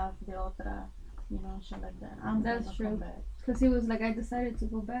don't have the otra, shit like that. I'm That's gonna true. come back. Because he was like, I decided to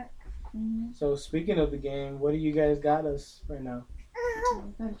go back. Mhm. So speaking of the game, what do you guys got us right now?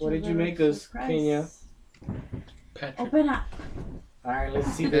 Gotta What did show you the make us, surprise. Kenya? Patrick. Open up. All right,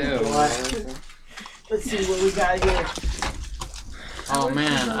 let's see this. Ew. one. Let's see what we got here. Oh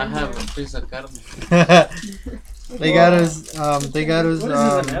man, I have a piece of carne. They got us. They got us. What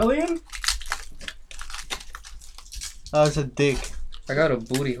is this, an alien? Oh, it's a dick. I got a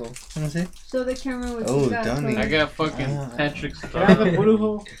booty hole. Let me see. Show the camera what Oh, you got. dummy. I got fucking Ah. Patrick's. Can I have a voodoo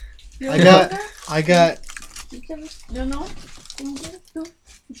hole? I got. Yo no.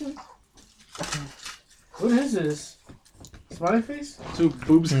 What is this? Smiley face? Two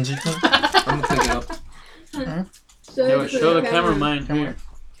boobs. I'm gonna take it up. Yo, it to show the camera mine here.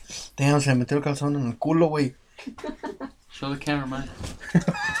 Damn, se me metió el calzón en el culo, güey. Show the camera mine.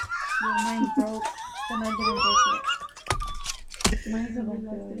 Your mind broke. Then I didn't break it. Mine's a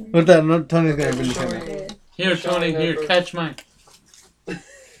little What that? No, Tony's gonna bring the camera. Here, Tony. Here, catch mine.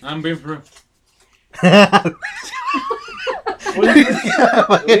 I'm being for real. What is this?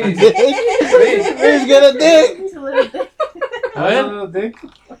 Fucking dick. He's got a dick. It's a little bit. That's a What? little dick.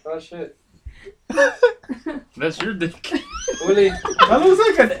 Oh shit. That's your dick. Willie. That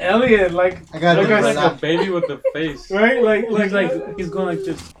looks like an alien, like I got Look it. at Like that. a baby with a face. right, like he's going like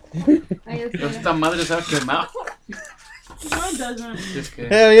this. Esta madre se va a quemar. No, it doesn't. Just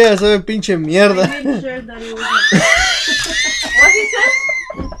kidding. Hell yeah, soy pinche mierda. I made sure that it wasn't. What he said?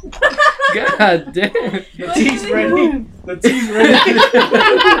 God damn. The tea's ready. The tea's ready.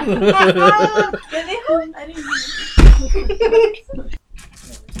 ¿Qué dijo? I didn't hear.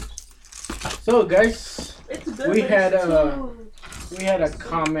 So guys, It's good. We but had, it's too- we had a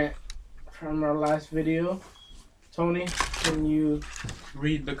comment from our last video. Tony, can you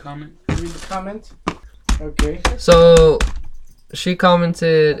Read the comment. read the comment? Okay. So, she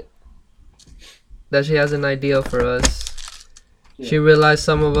commented that she has an idea for us. She realized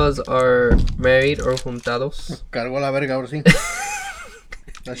some of us are married or juntados. Cargo la verga, ahora sí.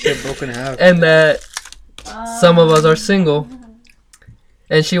 That shit broken in half. And that some of us are single.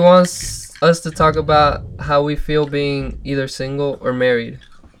 And she wants us to talk about how we feel being either single or married.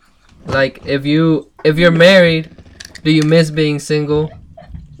 Like, if you're married, do you miss being single?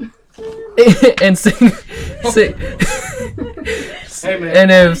 And Hey man.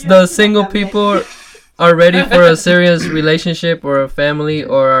 and if the single people are ready for a serious relationship or a family,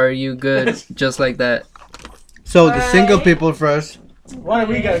 or are you good just like that? So the single people first. Why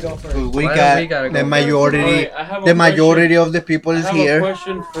do we gotta go first? We Why got do we gotta go the first? majority. Alright, I have a The question. majority of the people I is have here. a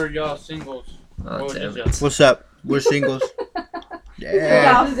question for y'all singles. Oh, Or damn just it. What's up? We're singles.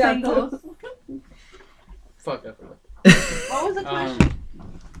 Yeah. Y'all singles. Fuck, I forgot. What was the question?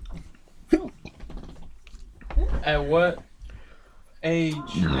 At what age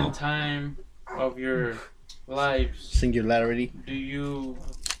and time of your lives Singularity. do you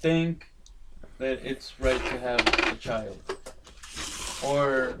think that it's right to have a child?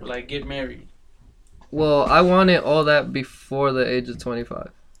 Or, like, get married? Well, I wanted all that before the age of 25.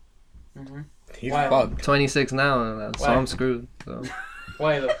 Mm-hmm. He's Why? fucked. 26 now, so Why? I'm screwed. So.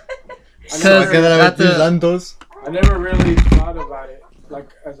 Why, though? Because at the, Santos. I never really thought about it like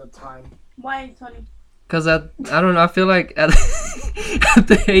as a time. Why, Tony? Cause I don't know. I feel like at, at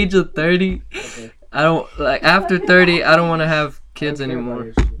the age of 30, Okay. I don't like after 30. I don't want to have kids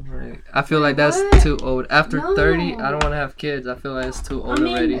anymore. Like, I feel like that's What? too old. After No. 30, I don't want to have kids. I feel like it's too old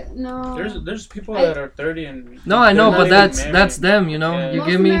already. no. There's people that are 30 and... No, I know, they're but not even that's married. them. You know, Yeah. you Most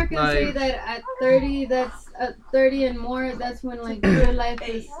give me Americans say like that at 30, that's at 30 and more. That's when like your life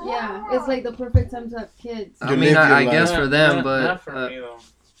is it's like the perfect time to have kids. I You mean, live your I guess Not- for them, not, but not for me, though.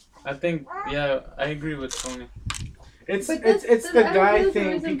 I think, yeah, I agree with Tony. It's But it's the I don't guy think that's a thing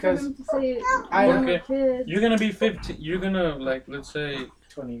reason for because them to say I- want Okay. kids. You're gonna be 15. You're gonna, like, let's say,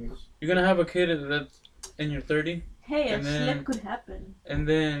 20 years. you're gonna have a kid that's in your 30, Hey, a And then- slip could happen. and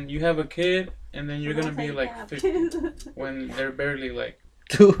then you have a kid, and then you're gonna be like 50 50. when they're barely like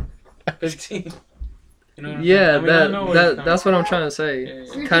Two. 15. You know what I'm yeah, saying? I mean, I know where you're that's what I'm trying to say. Yeah, yeah.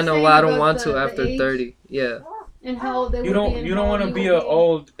 You're Kind just of saying why I don't about want to the after age 30. Yeah, and how old they You would be don't and you how don't want to old be you an would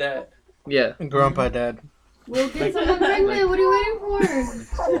old dad. yeah. Grandpa dad. We'll get someone pregnant. What are you waiting for?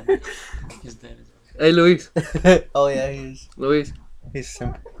 His dad is. Hey, Luis, Oh yeah, he's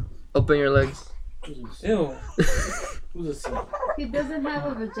simple. open your legs. Ew. Who's a simp? He doesn't have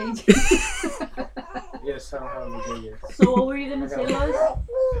a vajayjay. Yes, I don't have a good yet. So what were you gonna say, Lois?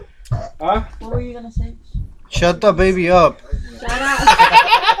 Huh? What were you gonna say? Shut the baby up. Shut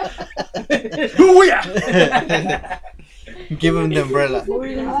up. Give him the umbrella. What were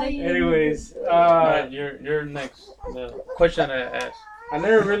you gonna say? Anyways, Alright, you're next. The question I asked. I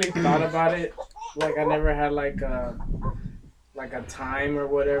never really thought about it. Like I never had like a time or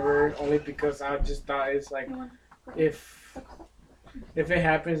whatever. Only because I just thought it's like if it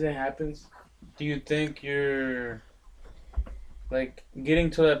happens, it happens. Do you think you're like getting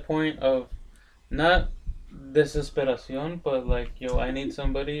to that point of not desesperación, but like, yo, I need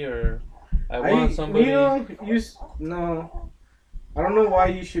somebody, or I want somebody? You know, no. I don't know why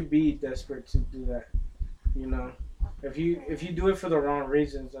you should be desperate to do that. You know, if you do it for the wrong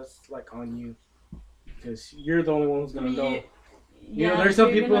reasons, that's like on you, because you're the only one who's gonna know. You know, there's some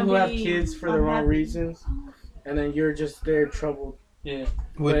you're people gonna who have be kids for the wrong unhappy. reasons, and then you're just there troubled. Yeah.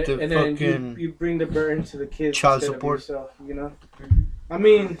 With the and then fucking you bring the burden to the kids child instead of support. yourself, you know. Mhm. I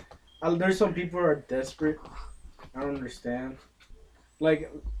mean, there's some people who are desperate. I don't understand.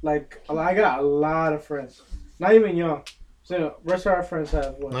 Like I got a lot of friends, not even young. So rest of our friends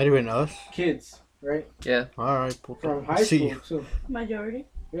have what? Not even us. Kids, right? Alright, From high See. school too. Majority.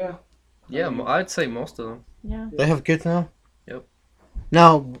 Yeah. Yeah, I'd say most of them. Yeah. They have kids now? Yep.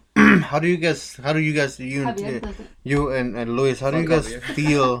 Now, how do you guys, Javier doesn't. you and Luis, how do you Fuck guys Javier.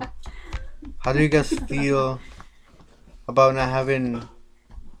 feel, how do you guys feel about not having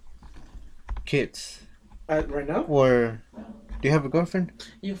kids? Right now? Or, do you have a girlfriend?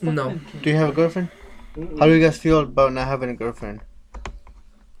 You No. Do you have a girlfriend? Mm-mm. How do you guys feel about not having a girlfriend?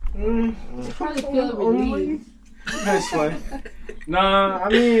 Mm. You probably feel relieved. This one. Nah, I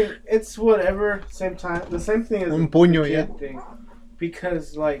mean it's whatever. Same time, the same thing as Un the puño, kid yeah. thing,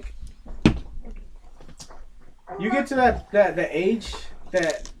 because like you get to that the age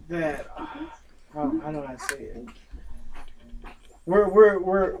that I don't know how to say it.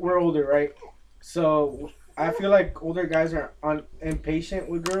 We're older, right? So I feel like older guys are impatient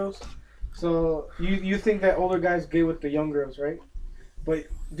with girls. So you think that older guys get with the young girls, right? But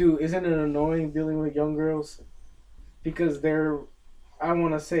dude, isn't it annoying dealing with young girls because they're I don't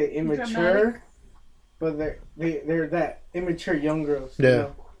want to say immature, Dramatic. but they're that immature young girls. Yeah. You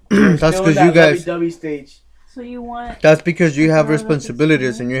know? They're That's still in because you that guys. lovey-dovey stage. So you want? That's because you have Well, that's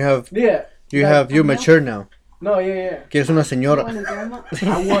responsibilities and you have Yeah. you're mature now. No. Yeah. Que es una You señora. want a grandma?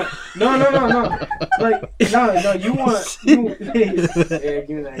 I want no. Like no. You want you? Yeah, give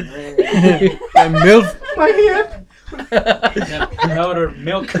me that grand. And milk. My hand. Powder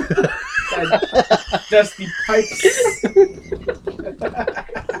milk. That dusty pipes.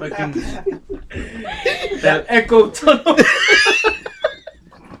 Fucking That echo tunnel.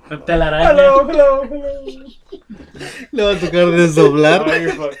 the telaraña. Hello. Le va a tocar desdoblar. Oh,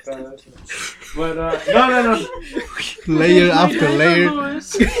 you're fucked up. But no. Layer after layer.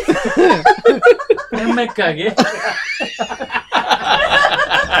 Ya me cagué.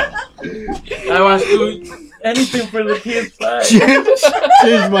 I was doing anything for the PS5.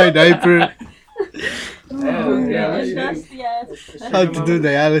 Change my diaper. Yeah. Yes. How to do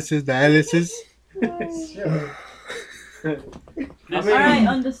dialysis. Sure. I All mean, right.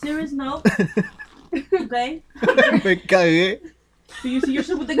 On the serious note, okay. Me cagué. Do you see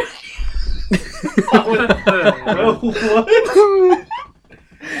yourself with the guy? bro, what?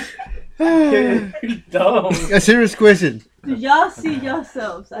 You're dumb. A serious question. Do y'all see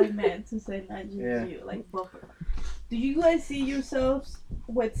yourselves? I meant to say not just Yeah. you, like buffer. Do you guys see yourselves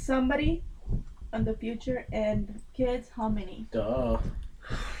with somebody in the future and kids? How many? Duh.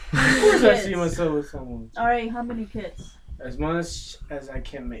 How Of many course I kids? see myself with someone. All right, how many kids? As much as I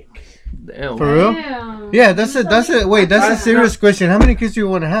can make. Damn. For real? Damn. Yeah, that's it. Wait, that's a serious question. How many kids do you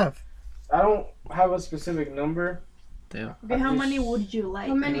want to have? I don't have a specific number. Damn. Okay, how many would you like?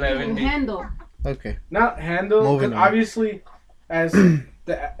 How many can you 11. handle? Okay. Not handle. Moving 'Cause on. obviously, as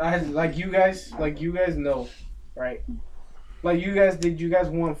like you guys know, right? Like you guys, did you guys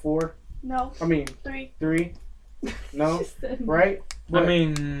want 4? No, I mean 3. 3. No, She said no. right? I But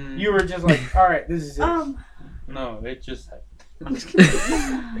mean, you were just like, all right, this is it. no, it just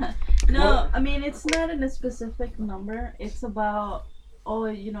No, I mean it's not in a specific number. It's about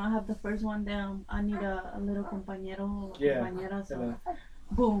I have the first one down. I need a little compañero or Yeah. compañera, so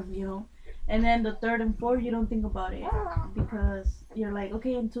boom. And then the third and fourth, you don't think about it because you're like,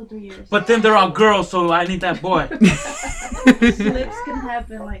 okay, in 2-3 years. But then they're all girls, so I need that boy. Slips can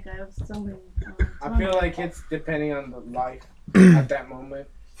happen, like I was telling. I feel like it's depending on the life at that moment.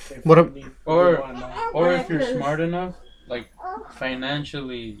 If What you up- need- Or- you want that. Or Yeah, if you're 'cause- smart enough, like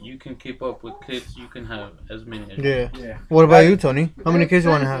financially, you can keep up with kids. You can have as many as Yeah. Yeah. What about you, Tony? How many kids do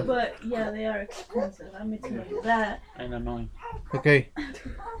you want to have? But yeah, they are expensive. Let me tell you that. and annoying. Okay.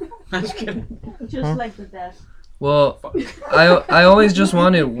 I'm just kidding. Just Huh? like the dad. Well, I always just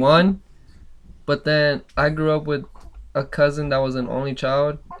wanted one, but then I grew up with a cousin that was an only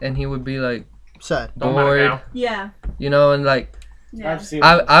child, and he would be like Sad. Don't matter bored, now. Yeah. and like Yeah. I've seen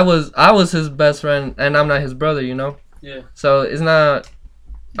I was his best friend, and I'm not his brother, Yeah. So it's not.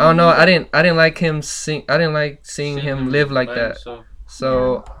 I don't know. I didn't like him sing. I didn't like seeing him live like by that. himself.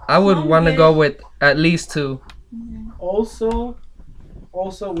 So I would Some want to way- go with at least 2.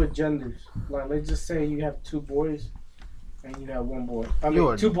 Also with genders. Like let's just say you have 2 boys and you have 1 boy. I You mean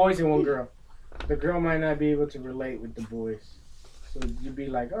would. 2 boys and 1 girl. The girl might not be able to relate with the boys. So you'd be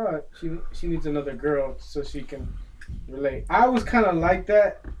like, oh, she needs another girl so she can relate. I was kind of like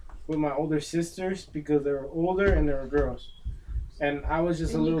that with my older sisters because they were older and they were girls. And I was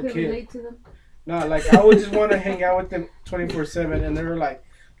just And a you little could kid. relate to them. No, like I would just want to hang out with them 24/7, and they were like,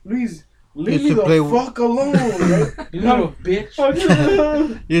 "Luis, leave Used me to play the w- fuck alone, right?" You little bitch.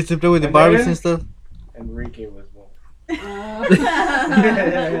 You used to play with the And Barbies then- and stuff? Enrique was one.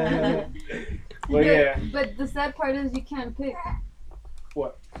 Yeah. But yeah, But the sad part is you can't pick.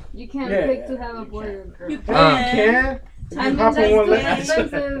 What? You can't Yeah, pick to yeah, have a you boy or a girl. You you can. can. I You mean, hop on one that's leg.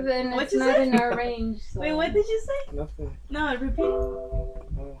 expensive and What it's you not say? in our range. So. Wait, what did you say? Nothing. No, repeat.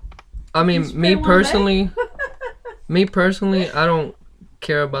 I mean, You me spread one leg? personally, I don't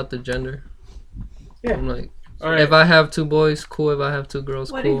care about the gender. Yeah. I'm like, All right. if I have 2 boys, cool. If I have 2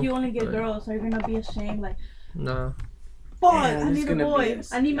 girls, What cool. if you only get Right. girls? Are you gonna be ashamed? Like, Nah, boy, Yeah, I there's need a gonna be boy.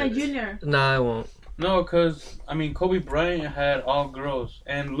 a- I need my junior. I won't. No, because, I mean, Kobe Bryant had all girls,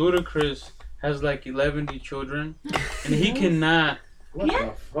 and Ludacris has like 11 children, and he cannot. What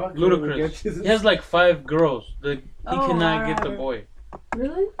the fuck? Ludicrous. He has like 5 girls. He cannot get the alright. boy.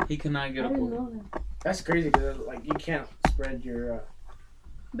 Really? He cannot get I a didn't boy. know that. That's crazy because like you can't spread your.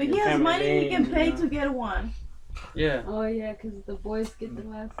 But he Your has family money, he can name, pay you know. to get one. Yeah. Oh yeah, because the boys get the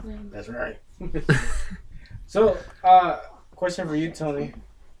last name. That's right. So, question for you, Tony.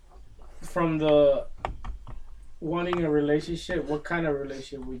 From the wanting a relationship, what kind of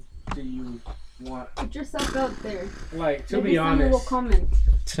relationship do you want? Put yourself out there. Like, to Maybe be someone will honest. comment.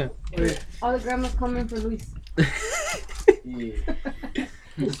 Wait, All the grandmas comment for Luis. yeah.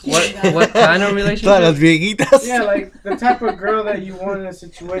 What kind of Todas las relationship? viejitas. Yeah, like the type of girl that you want in a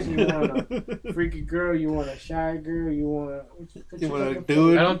situation. You want a freaky girl, you want a shy girl, you want You want a looking for?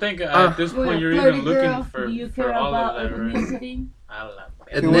 dude. I don't think at this Well, point you're flirty even looking girl. for Do you care all about of that, right? ethnicity? I don't know.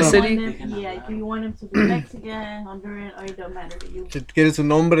 Ethnicity? Do you want him to be Mexican, Honduran, or it don't matter to you? Si quieres un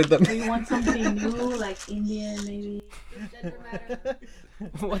nombre Do también. you want something new, like Indian, maybe?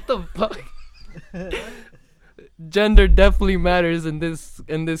 What the fuck? Gender definitely matters in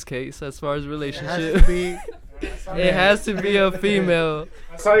this case as far as relationship. It has to be a female.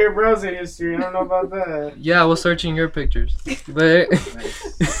 I saw your browser history. I don't know about that. Yeah, I was searching your pictures, but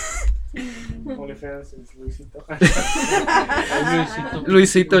OnlyFans is Luisito.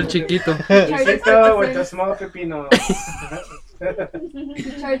 Luisito el chiquito. Luisito with the small pepino.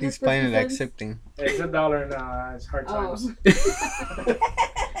 He's fine at accepting. It's $1 now. It's hard Oh. times.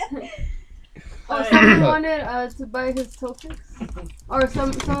 Oh, someone wanted to buy his toe pics? Or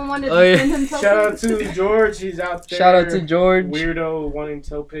someone wanted to Oh, yeah. send him toe Shout out pics? to George. He's out there. Shout out to George. Weirdo wanting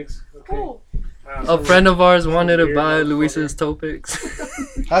toe pics. Okay. Cool. A friend of ours wanted to Weird buy motherfucker. Luis's toe pics.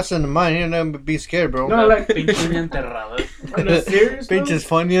 I send him mine. You don't be scared, bro. No, like Pinche uña enterrada. on a serious note. Pinches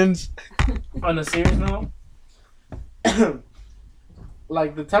Funyuns. On a serious note,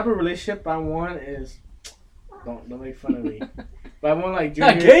 like the type of relationship I want is don't make fun of me. But I want like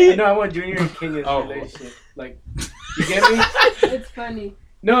Junior. Okay. No, I want Junior and Kenya's Oh. relationship. Like, you get me? It's funny.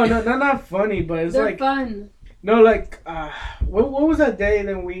 No, not funny, but it's They're like fun. no, like what was that day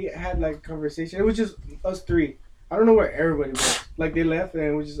that we had like conversation? It was just us three. I don't know where everybody was. Like they left and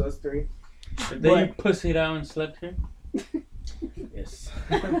it was just us three. Did they pussied out and slept here? Yes.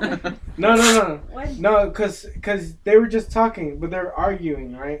 No. What? No, cause they were just talking, but they were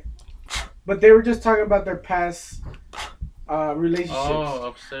arguing, right? But they were just talking about their past relationships. Oh,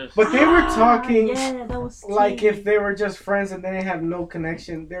 upstairs. But they were talking Yeah, that was like tea. if they were just friends and they didn't have no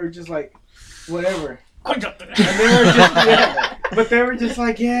connection. They were just like, whatever. And they were just yeah. But they were just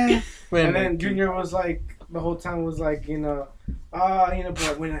like yeah. And then Junior was like the whole time was like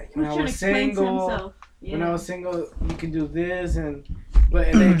but when I He was trying to was explain to single. himself. Yeah. When I was single, you can do this and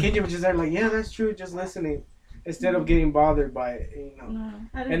then Kenji was just there like, yeah, that's true, just listening instead of getting bothered by it, you know. No,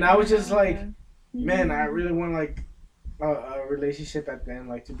 didn't And I was know just that. like, Mhm. Man, I really want like a relationship at the end,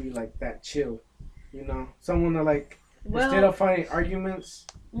 like to be like that chill, you know, someone to like instead of finding arguments,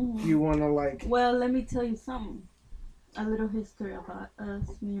 Mhm. you want to like. Well, let me tell you something. A little history about us,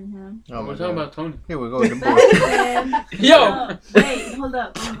 me and him. Oh, We're talking about Tony. Here we go. The Back boy. then, Yo! wait,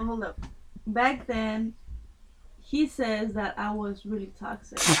 hold up. Back then, he says that I was really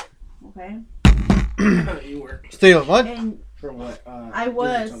toxic. Okay, You were Still, what? and for what? I Junior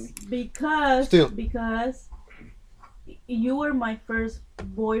was told me. because you were my first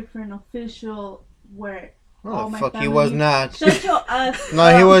boyfriend official. Where Oh, all my fuck, he family- was not. Shut your ass. No,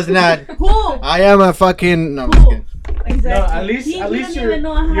 he up. was not. Who? I am a fucking. No, I'm just Who? kidding. Exactly. No, at least he your- didn't even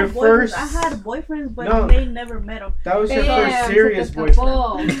know I had your boyfriends. first- I had boyfriends, but No. they never met them. That was your Damn, first serious se te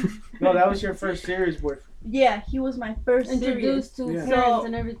boyfriend. escapó. No, that was your first serious boyfriend. Yeah, he was my first serious. Introduced to Yeah. parents So-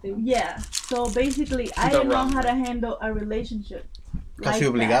 and everything. Yeah. So basically, I The didn't know wrong how to way. handle a relationship Casi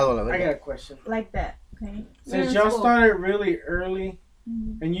like obligado, la I verdad. got a question. like that. Okay. Since Yeah, y'all cool. started really early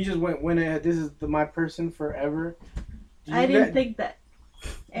Mhm. and you just went ahead, this is my person forever. do I you didn't let- think that,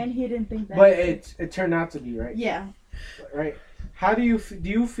 and he didn't think that. But it turned out to be right. yeah. Right. How do you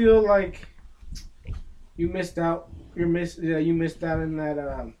feel like you missed out? You missed out in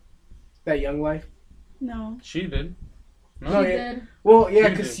that young life. No. She did. No, She yeah. did. Well, yeah, You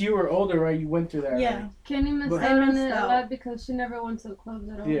because did. you were older, right? You went through that. Yeah. Right? Kenny missed But- out on I it missed a out. lot because she never went to the clubs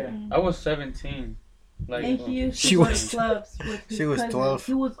at all. Yeah. Mm. I was 17. Like, And he used to She go was- to clubs with his she was cousins. 12.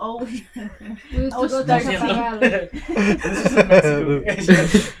 He was always. We used I to was go to 13. Zavala. This is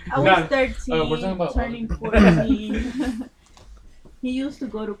Mexico. I was Nah, 13, we're talking about- turning 14. He used to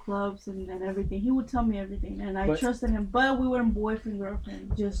go to clubs and everything. He would tell me everything, and I But- trusted him. But we weren't boyfriend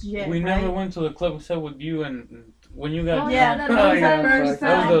girlfriend just yet. we right? never went to the club except with you and when you got Oh, Yeah, that that Oh, was yeah, our first fuck.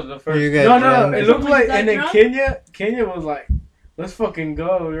 That time. was the first. You guys- No, it looked When like, you got and then drunk? Kenya was let's fucking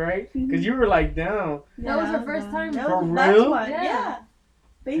go, right? Because you were like down. That was her first time. That For was, that's real? why, Yeah. yeah.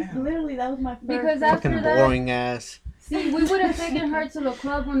 Basically, literally, that was my first. Because after Fucking that, boring ass. see, we would have taken her to the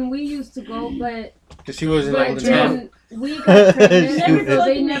club when we used to go, but Cause she wasn't old enough. then we got pregnant, She so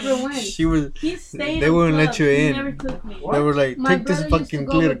they was- never went. She was. He stayed. They in wouldn't let clubs. you He in. never took me. What? They were like, My take this brother used to fucking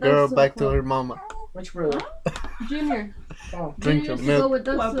go little with us girl to the back to club. her mama. Which brother? Junior. Oh. Drink Junior your used to go milk. with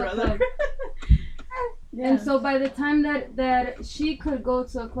us My to the brother. club. Yeah. And so by the time that she could go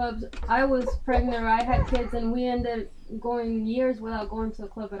to clubs, I was pregnant or I had kids, and we ended going years without going to a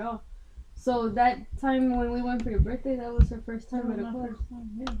club at all. So that time when we went for your birthday, that was her first time at a club.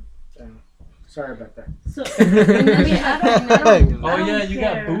 Sorry about that. So, And then we had pregnant. Oh I don't yeah, you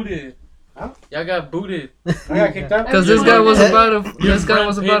care. got booted. Huh? Y'all got booted. I got kicked out. Because this guy was about to. Your This guy friend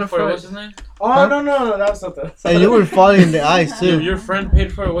was paid about to for it. What's fight. his name? Oh no, that was something. And you were falling in the ice too. Your friend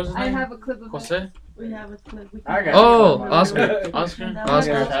paid for it. What's his I name? have a clip of it. Jose? we have a clip. We I got Oh, kicked out. Oscar. Oscar? That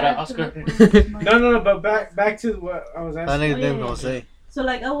Oscar. was- Shout out Oscar. No, but back to what I was That asking. nigga's name yeah. Jose. So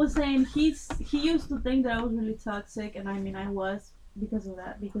like I was saying, he used to think that I was really toxic, and I mean I was because of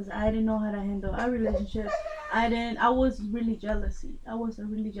that, because I didn't know how to handle our relationship. I was really jealousy. I was a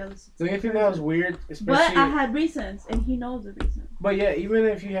really jealous. So you think that was weird, But especially? I had reasons, and he knows the reason. But yeah, even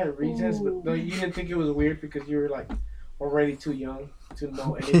if you had reasons, Ooh. but though you didn't think it was weird because you were like already too young to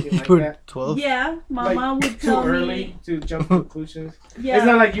know anything You like were that. 12. Yeah, my Like, mom would Too tell early me. to jump to conclusions. Yeah, It's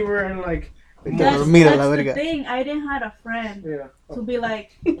not like you were in like. that's, Mira la that's the verga. thing. I didn't have a friend Yeah. to be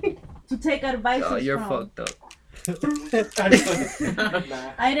like to take advice Oh, you're from. fucked up.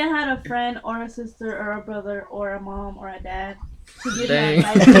 Nah. I didn't have a friend or a sister or a brother or a mom or a dad to give Dang. me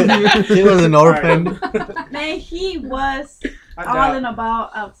advice. He was an orphan. Man, he was I all doubt, in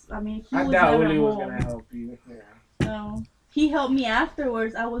about us. I mean, he I was doubt never Willie was home. gonna help you. Yeah. No, he helped me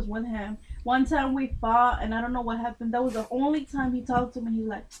afterwards. I was with him. One time we fought, and I don't know what happened. That was the only time he talked to me. He's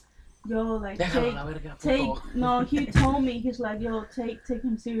like, "Yo, like take." No, he told me he's like, "Yo, take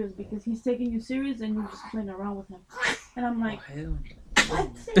him serious because he's taking you serious and you're just playing around with him." And I'm like, "What?"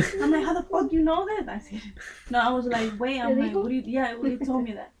 I'm like, "How the fuck you know that?" I said, "No." I was like, "Wait." I'm like, "What do you?" Yeah, what he told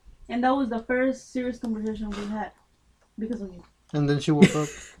me that, and that was the first serious conversation we had because of you. And then she woke up.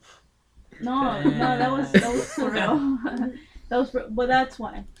 No, that was for real. That was for, but that's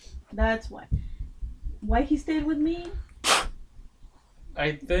why. That's why. Why he stayed with me?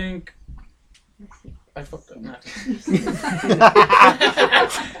 I think Let's see. I fucked up. Nah.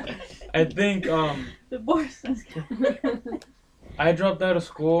 I think Divorce. I dropped out of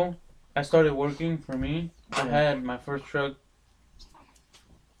school. I started working for me. I had my first truck.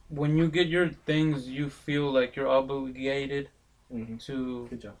 When you get your things, you feel like you're obligated Mm-hmm. to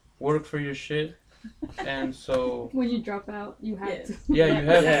Good job. work for your shit. And so, When you drop out, you have Yes. to. yeah, you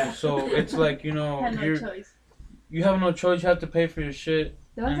have Yeah. to. So it's like, you know, Had no choice. you have no choice. You have to pay for your shit.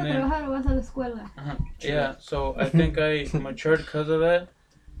 ¿Te vas a And then- trabajar o vas a la escuela? Yeah, so I think I matured because of that.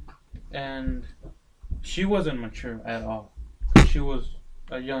 And she wasn't mature at all. She was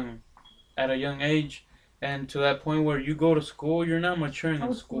at a young age. And to that point where you go to school, you're not maturing I in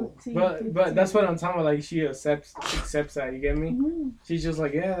was school. 14, But that's what I'm talking about. Like she accepts that. You get me? Mhm. She's just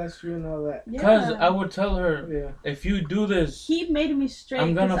like, yeah, that's true and all that. Because Yeah. I would tell her, Yeah. if you do this, He made me straight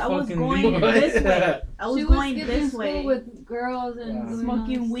I'm gonna because I was fucking going leave. this way. I was She going skipping this school way. with girls and Yeah. doing all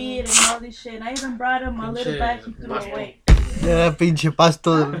Smoking this weed stuff. and all this shit. And I even brought him a little Pinche bag he threw macho. away. Ya, pinche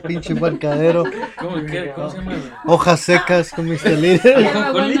pasto del pinche marcadero. ¿cómo se llama? Hojas secas con mis líder.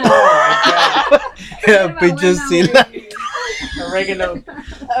 Hierba buena. Ya, pinche sila. Oregano.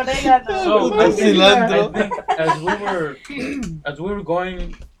 Oregano. So Puto I think cilantro. as we were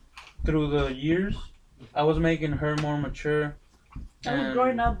going through the years, I was making her more mature. I was and-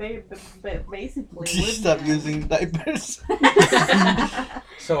 growing up basically. with Stop him. using diapers.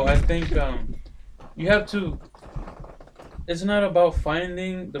 So I think you have to. It's not about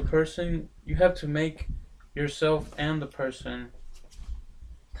finding the person. You have to make yourself and the person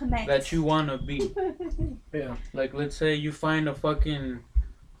Connect. that you want to be. Yeah. Like, let's say you find a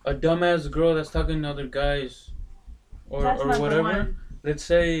dumbass girl that's talking to other guys, or That's not the whatever. one. Let's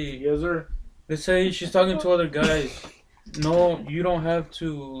say Yes, sir. she's talking to other guys. No, you don't have to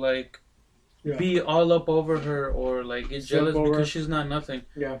like Yeah. be all up over her or like get Slip jealous over. because she's not nothing.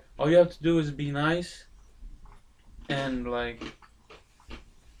 Yeah. All you have to do is be nice and like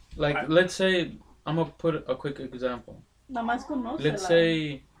let's say I'm gonna put a quick example. Nada más conócela. Let's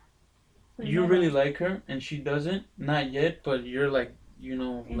say you Primero. really like her and she doesn't, not yet, but you're like, you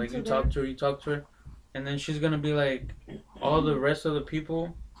know, like Into you talk to her, and then she's gonna be like, all the rest of the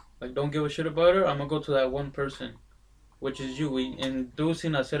people, like, don't give a shit about her. I'm gonna go to that one person, which is you. And tú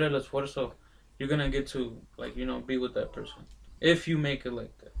sin hacer el esfuerzo, you're gonna get to, like, you know, be with that person. if you make it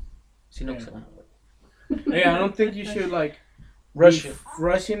like that. Si no, Yeah. se van. Yeah, I don't think you should like Rush be it.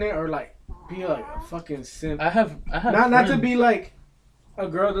 rushing it or like be like a fucking simp. I have Not to friends- be like a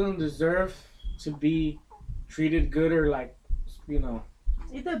girl doesn't deserve to be treated good or like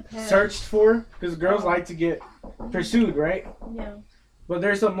It depends. searched for, because girls like to get pursued, right? Yeah. But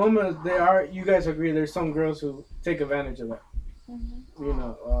there's some moments you guys agree there's some girls who take advantage of that.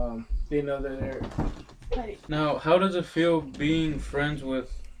 They know that they're Now, how does it feel being friends with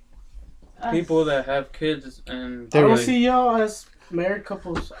people that have kids and I don't really- see y'all as married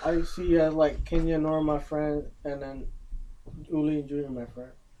couples. I see you as like Kenya, Nora, my friend, and then Uli and Junior, my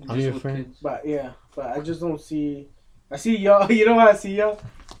friend. I'm just your with friend. kids? But yeah, I just don't see. I see y'all. You know how I see y'all?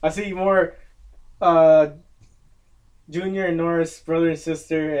 I see more Junior and Nora's brother and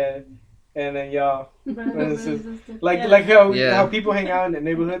sister, and then y'all. Like Yeah. like how Yeah. how people hang out in the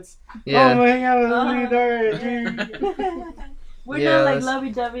neighborhoods. Oh, I'm Yeah. gonna hang out with Uh-huh. Uli, Nora, Junior. We're Yeah, not like that's-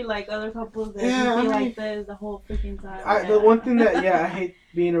 lovey-dovey like other couples that Yeah, just I be mean- like this the whole freaking time. The one thing that I hate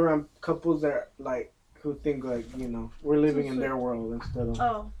being around couples that like who think like we're living in their world instead of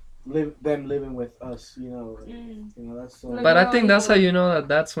Oh. them living with us. Mm. That's so But I think that's how you know that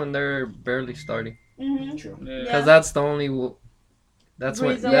that's when they're barely starting. Mm-hmm. true. Yeah. Because that's the only. That's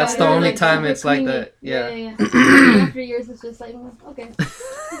when. Reason That's why the they're, only like, time super it's like clingy. that. Yeah. Yeah. After years, it's just like, okay.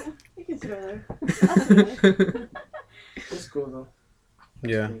 You can sit over there. It's cool though.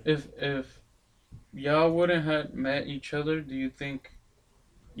 Yeah. If y'all wouldn't have met each other, do you think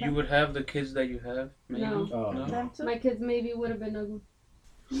you would have the kids that you have? Maybe. No. Oh, No? Them too? My kids maybe would have been ugly.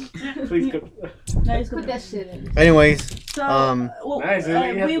 please go. Nice. Put that shit in. Anyways, So, Nice, you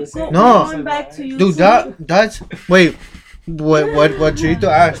have we to say- go, No. going back to you. dude, that's wait. What Chirito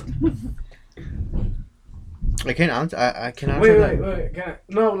asked? I can't answer. I can answer that. Wait.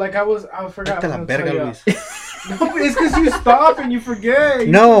 No, like I forgot. Vete a la to verga, tell ya. Luis. No, but it's because you stop and you forget.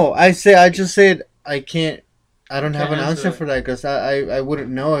 No, I just said I can't. I don't have an Can't answer answer. for that because I wouldn't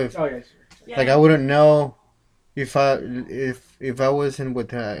know if Oh yes. Yeah. like I wouldn't know if I wasn't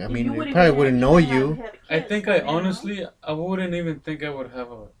with her. I mean, I probably wouldn't know you. I think I honestly, I wouldn't even think I would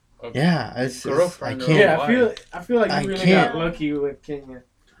have a Yeah, it's I Girlfriend or can't. Yeah, Why? I feel like I you really can't. got lucky with Kenya.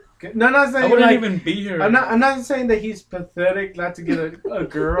 No, I'm not I saying wouldn't like, even be here. I'm not saying that he's pathetic not to get a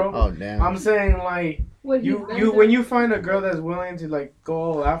girl. Oh damn. I'm saying like What you when you find a girl that's willing to like go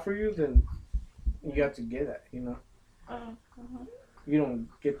all out for you, then you got to get it. You don't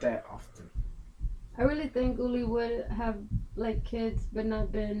get that often. I really think Uli would have like kids, but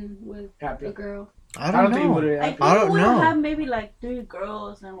not been with Happy. a girl. I don't think he would know. have. I think I don't we would know. have maybe like 3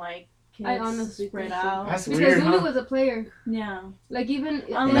 girls and like kids I honestly spread think so. out. That's Because weird, Uli huh? was a player. Yeah. Like even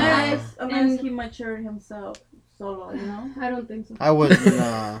Unless and- he matured himself solo, you know? I don't think so. I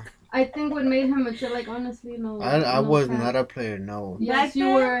wasn't. I think what made him mature, like honestly, no. I no was cap. not a player. No. Yes, Back you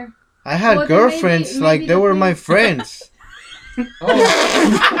then? were. I had Well, then girlfriends. maybe Like they the were thing- my friends.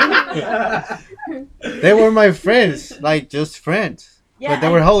 Oh, They were my friends. Like just friends. Yeah. But they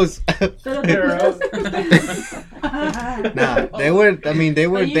were hoes. Pero They were hoes. Nah, they were. I mean, they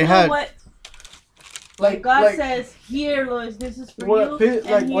were. But you They know had. what? like God like, says, here, Lois, this is for what you.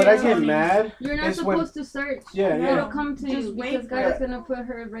 like and when here, I get Tony. mad. You're not It's when- supposed to search. Yeah, yeah. It'll come to Just you wait because for God it. is gonna put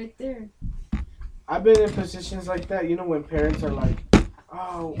her right there. I've been in positions like that. When parents are like,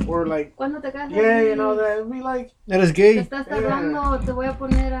 oh, or like, Cuando te casas, yeah, and all that. It'd be like, Eres Te gay. estás tardando, te voy a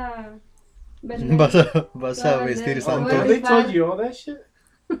poner a vender. Vas a vestir oh, santo. man, they told you all that shit.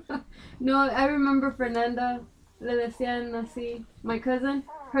 No, I remember Fernanda le decían así. My cousin,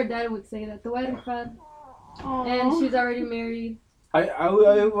 her dad would say that. Te voy a rifar. And she's already married. I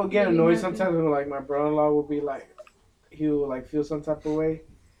will get Really annoyed happy. sometimes when like my brother-in-law will be like, he will like feel some type of way.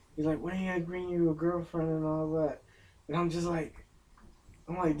 He's like, when are you gonna bring you a girlfriend and all that? And I'm just like,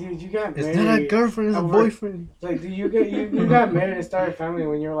 dude, you got It's married. not a girlfriend. It's a I'm like- boyfriend. Like, dude, you got married and started a family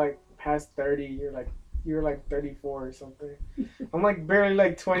when you're like past 30. You're like 34 or something. I'm like barely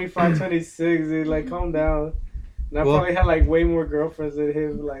like 25, 26. Dude, like calm down. And I Well- probably had like way more girlfriends than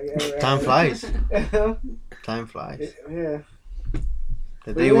him. Like Time flies. yeah. Time flies. The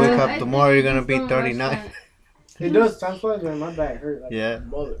But day you yeah, wake I up think tomorrow, you're you gonna just be don't rush 39. that. It does. Time flies, man. My back hurt. Like Yeah. a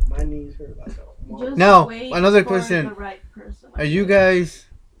mother. My knees hurt like a mother. Just Now, wait another for question. The right person. Are you guys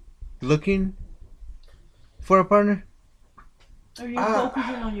looking for a partner, Are you Ah.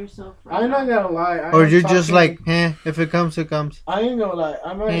 focusing on yourself? Right I'm not now? gonna lie. I or am you're just talking- like, if it comes, it comes? I ain't gonna lie.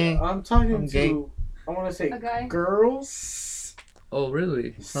 I'm talking I'm to. gay. I want to say A guy. girls. Oh,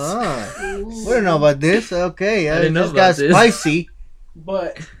 really? Ah, Ooh. we don't know about this. Okay, I it didn't know just about got this. spicy.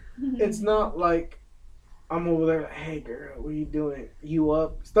 But it's not like I'm over there like, hey girl, what are you doing? You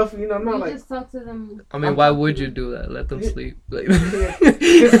up? Stuff, you know. I'm not You like. just talk to them. I mean, why would you do that? Let them sleep. Like,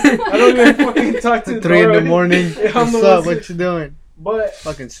 I don't even fucking talk to 3 in the Dora. morning. Yeah, I'm What's the up? one- What you doing? But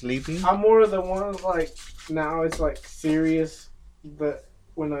Fucking sleeping. I'm more of the ones like now it's like serious. But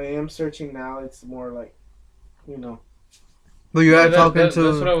when I am searching now, it's more like, you know. But you Yeah, are talking that's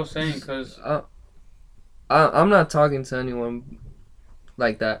what to. I was saying, because I'm not talking to anyone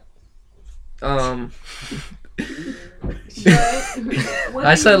like that. What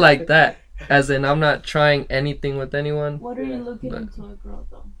I are said you- like that, as in I'm not trying anything with anyone. What are you looking But- into a girl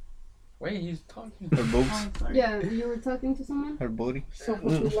though? wait, he's talking. Her boobs. Oh, sorry. Yeah, you were talking to someone. Her booty.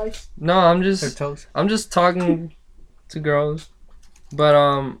 Someone who likes. No, I'm Her just toes. talking to girls, but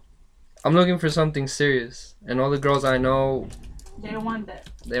I'm looking for something serious, and all the girls I know, They don't want that.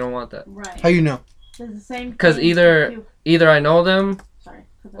 they don't want that. Right. How you know? It's the same. 'Cause thing either- with you. Either I know them, Sorry.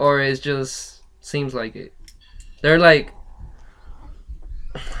 or it just seems like it. They're like,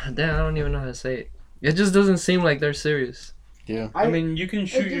 damn, I don't even know how to say it. It just doesn't seem like they're serious. Yeah. I mean, you can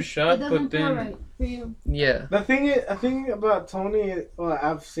shoot your shot, It doesn't but feel then right for you. Yeah. The thing about Tony, well,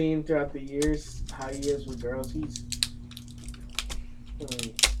 I've seen throughout the years how he is with girls.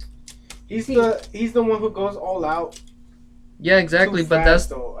 He's the one who goes all out. Yeah, exactly. too But fast,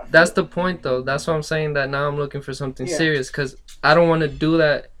 though, I feel. that's the point, though. That's what I'm saying. That now I'm looking for something Yeah. serious, because I don't want to do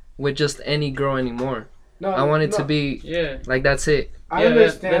that with just any girl anymore. No, I want it no, to be yeah, like that's it. I Yeah,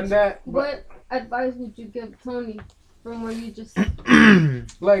 understand that, but What advice would you give Tony from where you just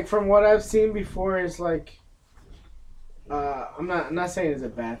like from what I've seen before, is like, I'm not saying it's a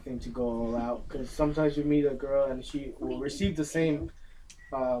bad thing to go all out, because sometimes you meet a girl and she will receive the same,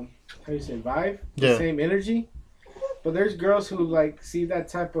 how you say, vibe, the Yeah. same energy, but there's girls who like see that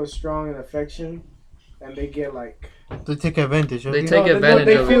type of strong and affection, and they get like They take advantage of They you. take No, advantage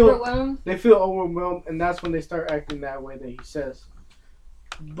they of feel- it. overwhelmed? they feel overwhelmed, and that's when they start acting that way that he says.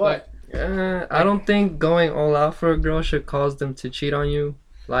 But I don't think going all out for a girl should cause them to cheat on you,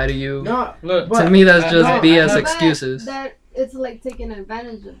 lie to you. no, look. But- To me, that's just No, I BS have- excuses. That it's like taking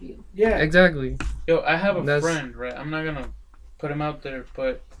advantage of you. yeah, Exactly. Yo, I have a That's- friend, right? I'm not gonna put him out there,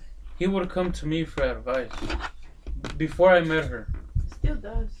 but he would come to me for advice before I met her. Still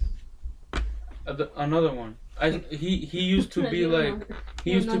does. Another one. He used to be You like know.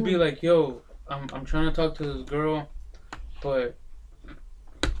 he used to be like, yo, I'm trying to talk to this girl, but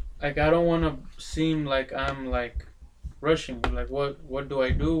like I don't want to seem like I'm like rushing. Like what do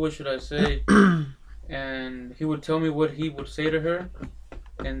I do? What should I say? And he would tell me what he would say to her,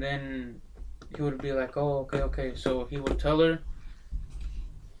 and then he would be like, oh, okay. So he would tell her.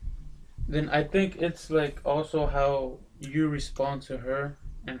 Then I think it's like also how you respond to her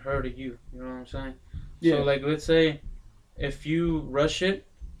and her to you. You know what I'm saying? Yeah. So like, let's say if you rush it,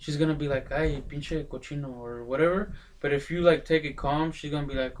 she's gonna be like, "Ay, pinche cochino" or whatever. But if you like take it calm, she's gonna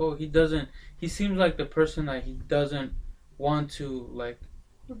be like, "Oh, he seems like the person that he doesn't want to like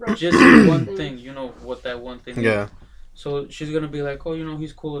just one thing. You know what that one thing is." Yeah. So she's gonna be like, "Oh,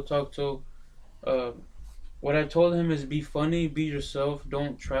 he's cool to talk to." What I told him is be funny, be yourself.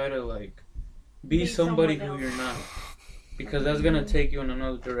 Don't try to like be Be somebody someone who else. you're not, because that's gonna take you in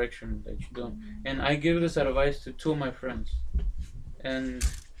another direction that you don't. And I give this advice to two of my friends, and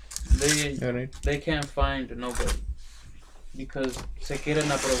Alright. they can't find nobody because se quieren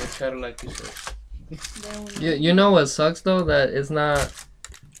aprovechar, like you said. You know what sucks though? That it's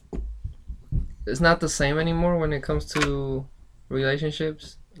not the same anymore when it comes to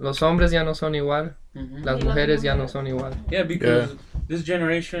relationships. Los hombres ya no son igual. Hmm. Las mujeres ya no son igual. Yeah, because this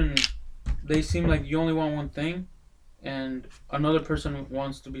generation, they seem like you only want one thing, and another person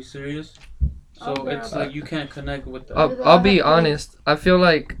wants to be serious. So Oh, it's girl. like you can't connect with that. I'll be honest. I feel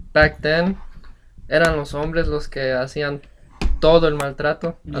like back then eran los hombres los que hacían todo el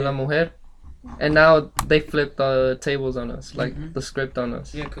maltrato a la Yeah. mujer, and now they flipped the tables on us, like Mhm. the script on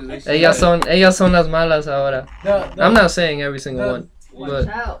us. Yeah, because they Ellas son las malas ahora. I'm not saying every single the- one, Watch but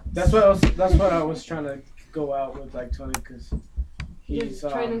out. that's what I was trying to go out with, like Tony, because You're he's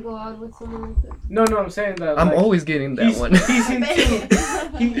trying to go out with someone like that. no, I'm saying that I'm like, always getting that he's, one. he's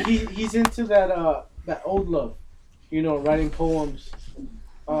into he's into that old love, writing poems.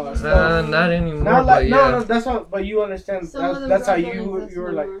 Stuff. Not anymore. Not but like yeah. no, that's not. But you understand. Some of them That's how girls don't you exist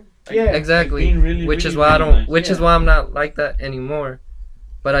were no like, more. yeah, Exactly. being really, which really, is why I really don't. nice. Which is Yeah. why I'm not like that anymore.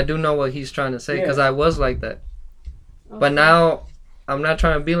 But I do know what he's trying to say because Yeah. I was like that. But Okay. now I'm not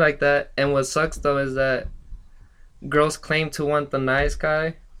trying to be like that. And what sucks though is that girls claim to want the nice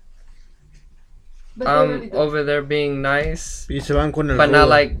guy. But they I'm really don't. over there being nice, Y se van con el but not rudo.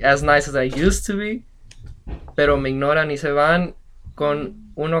 like as nice as I used to be. Pero me ignoran y se van con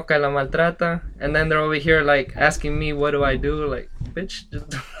uno que la maltrata, and then they're over here like asking me what do I do, like, bitch, just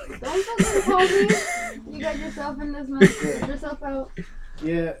Don't fucking call me. You got yourself in this mess. Get yourself out.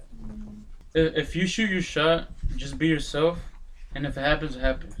 Yeah. If you shoot your shot, just be yourself, and if it happens, it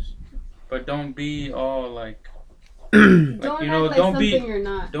happens. But don't be all like Don't you act know, like don't something be you're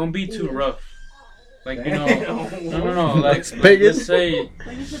not. don't be too Yeah. rough. Like, you know, Damn. no. Like Vegas. let's say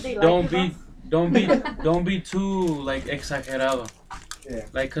When you said they like don't it, be huh? don't be too like exagerado. Yeah.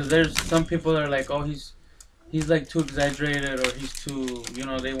 Like, cause there's some people that are like, oh, he's like too exaggerated, or he's too, you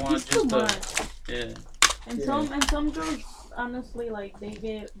know, they want It's too just much. yeah. And Yeah. some girls, honestly, like they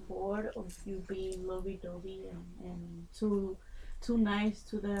get bored of you being lovey-dovey and too nice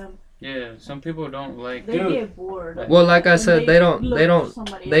to them. Yeah, some people don't like. They Dude. get bored. of Well, it, like I and said, they don't look for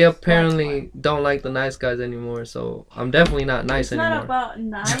somebody they else. That's apparently why. don't like the nice guys anymore, so I'm definitely not nice It's anymore. not about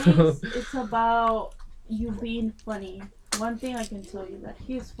nice. It's about you being funny. One thing I can tell you that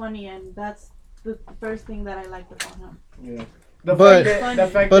he's funny, and that's the first thing that I like about him. Yeah. The But- fact that,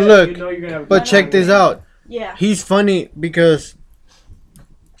 the fact but that look, you know you're gonna have a But good check time this with out. Yeah, He's funny because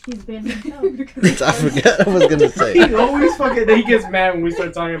he's been himself. I forgot I was gonna him. say. He always fucking. He gets mad when we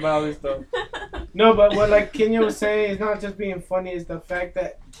start talking about all this stuff. No, but what like Kenya was saying is not just being funny. It's the fact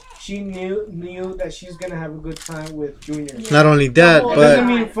that she knew that she's gonna have a good time with Junior. Yeah. Not only that, The whole It doesn't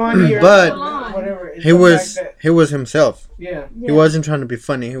but mean funny or But- whatever. It's he the was fact he was himself. that, yeah. He wasn't trying to be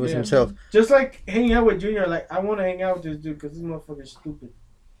funny. He was Yeah. himself. Just like hanging out with Junior, like I want to hang out with this dude because this motherfucker's stupid.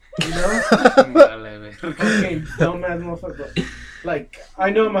 You know, fucking dumbass motherfucker. But, like I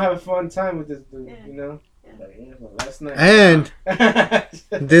know I'm gonna have a fun time with this dude. Yeah. You know, Yeah. like, yeah, well, last night. And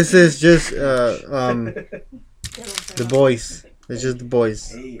this is just the boys. It's just the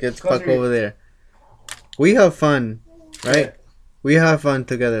boys. Hey, Get the close fuck your over there. We have fun, right? We have fun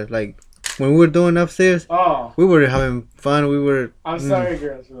together. Like when we were doing upstairs, Oh, we were having fun. We were. I'm sorry,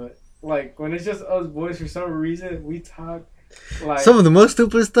 girls, but like when it's just us boys, for some reason we talk like. Some of the most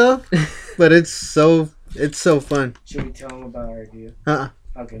stupid stuff, but it's so fun. Should we tell them about our idea? Uh-uh.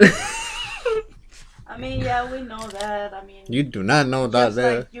 Okay. I mean, yeah, we know that. I mean, You do not know that just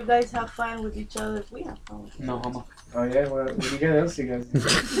there. like you guys have fun with each other, we have fun with each No, other. homo. Oh yeah, what do you guys else you guys? Do?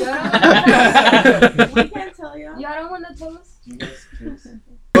 We can't tell you. Y'all don't want to tell us? You guys kiss.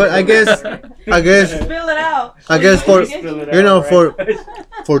 But I guess Spill it out. I guess for Spill it you know, out, right?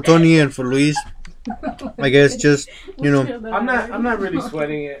 for Tony and for Luis, I guess just you know. Spill it I'm out. not really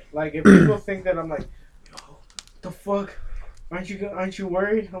sweating it. Like if people think that I'm like, yo, the fuck, aren't you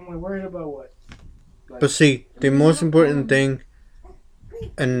worried? I'm like worried about what? But see, the most important thing,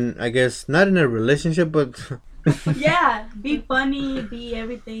 and I guess not in a relationship, but Yeah, be funny, be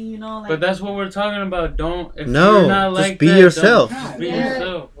everything, you know. Like, But that's what we're talking about. Don't. If No, you're not just like be that, yourself. Just be Yeah.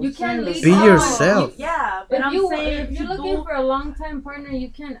 yourself. You can't lead Be on. yourself. yeah, but If I'm saying if you're looking for a long time partner, you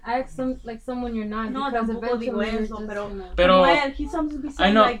can't act like someone you're not. No, because tampoco digo eventually you're eso, just pero- gonna- Pero well, he sometimes be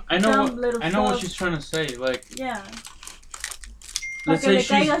saying like I know dumb little what stuff. she's trying to say. Like, Yeah. let's Para say que le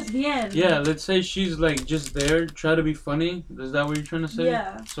she's caigas bien. yeah, let's say she's like just there, try to be funny. Is that what you're trying to say?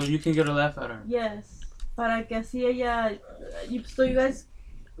 Yeah. So you can get a laugh out of her. Yes. Para que así ella, so you guys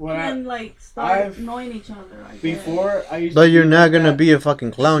When can like start I've- knowing each other. I guess. before I used. but to you're be not like gonna that. be a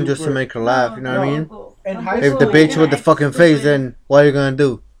fucking clown just to Super- make her laugh. You know what I mean? tampoco. In high If the school, bitch yeah. with the fucking face, then what are you gonna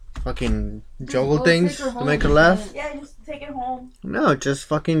do? Fucking juggle Go things take her to home make her and laugh? shit. Yeah, just take it home. No, just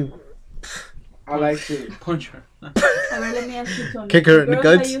fucking I like to. Punch her. A ver, let me ask you, Tony. Kick her in the Girls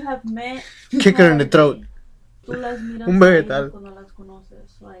that guts. you have met, kick her in the throat. tú las miras Un a vegetal. ellas cuando las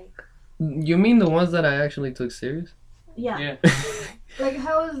conoces, like, You mean the ones that I actually took serious? yeah. Yeah. Like,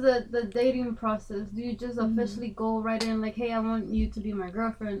 how is the dating process? Do you just officially go right in, like, hey, I want you to be my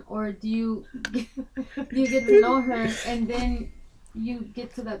girlfriend, or do you get to know her and then you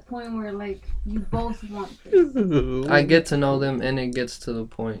get to that point where like you both want this? I get to know them, and it gets to the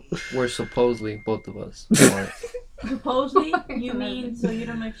point where supposedly both of us want it. Supposedly, you mean so you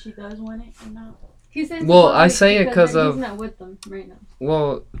don't know if she does want it or not? He says Well, I supposedly say it because 'cause then of- he's not with them right now.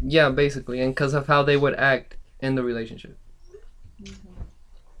 Well, yeah, basically, and because of how they would act in the relationship.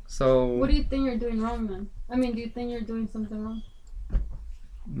 So What do you think you're doing wrong, then? I mean, do you think you're doing something wrong?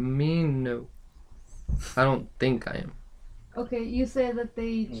 me, no, I don't think I am. Okay, you say that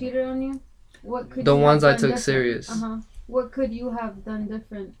they cheated on you. What could The you ones have I done took different? serious. Uh-huh. What could you have done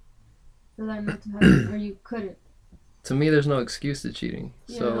different for that not to happen, or you couldn't? To me, there's no excuse to cheating.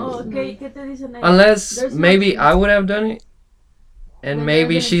 Yeah. So Oh, okay. ¿Qué te dicen ellos? unless There's no maybe excuse. I would have done it, and Then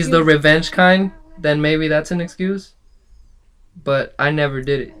maybe there's an she's the excuse. revenge kind, then maybe that's an excuse. But I never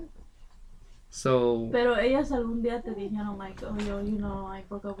did it. So Pero ellas algún día te dijeron like, oh yo, you know, I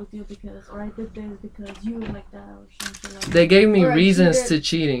broke up with you because, or I did this because you like that, or something like they that. gave me Or I reasons cheated. to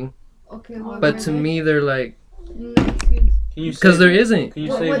cheating, Okay, what but were to they? me they're like, No excuse. Can you say? because there isn't. Can you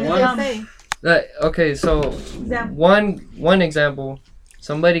What say did one? they say? Like, okay, so Example. one example,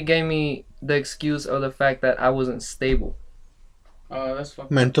 somebody gave me the excuse of the fact that I wasn't stable. That's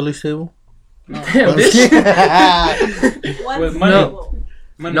fucking. Mentally stable? No. Damn, bitch. What's With money. stable?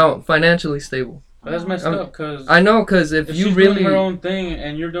 Money. No, financially stable. But that's messed up because I know, because if you she's really doing her own thing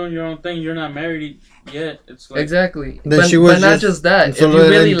and you're doing your own thing, you're not married yet. It's like exactly, Then but, she was but not just just that. If solo you era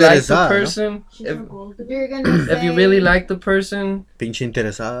really like the interesada, ¿no? person, She's if, a gold digger. You're gonna say, if you really like the person, Pinche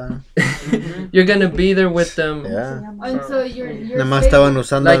interesada, ¿no? you're gonna be there with them, Yeah. and so you're Nada más stable. estaban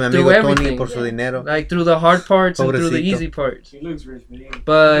usando Like, a mi through amigo Tony everything. por su Yeah. dinero. like through the hard parts and through the Pobrecito. easy parts. She looks rich, man.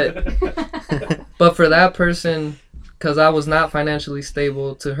 But for that person, because I was not financially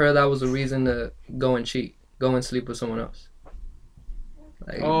stable, to her that was a reason to go and cheat, go and sleep with someone else.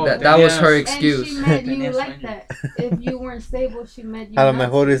 Like, Oh, that was her tenías- And excuse. she met you Tenías like sueño. that. If you weren't stable, she met you. A lo not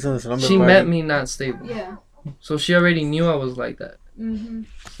mejor stable. es un slumber She party. met me not stable, Yeah. so she already knew I was like that. Mhm.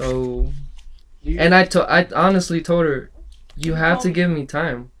 So, You- and I honestly told her, you have to give me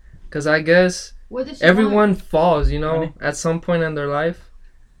time, because I guess What did she everyone falls, you know, Money. at some point in their life,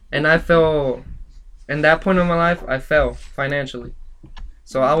 and I fell. In that point of my life, I fell financially,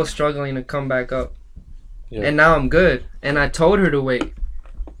 so I was struggling to come back up. Yeah. And now I'm good. And I told her to wait.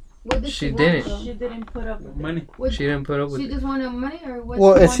 What did She want, didn't. though? She didn't put up with it. money. What, She didn't put up with she it. just wanted money, or what?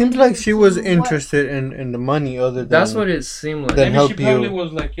 Well, she it seems wanted like she was to- what? interested in the money other than... That's what it seemed like. Then Maybe she help probably you.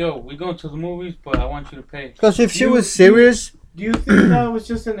 was like, "Yo, we going to the movies, but I want you to pay." Because if she You- was serious... Do you think that was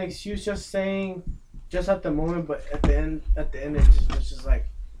just an excuse, just saying, just at the moment, but at the end, it just was just like,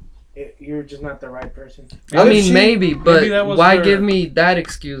 you're just not the right person. I mean, she- maybe, but that was why her- give me that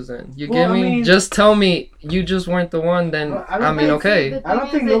excuse then? You Well, give I me, mean- just tell me you just weren't the one, then Well, I mean, But okay. the I don't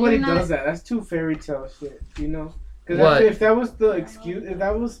thing think is that nobody you're not- does that. That's too fairy tale shit, you know? What? Because if that was the excuse, if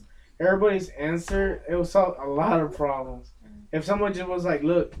that was everybody's answer, it would solve a lot of problems. If someone just was like,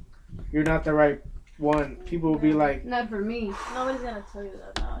 look, you're not the right one, people would be like, Not for me. Nobody's gonna tell you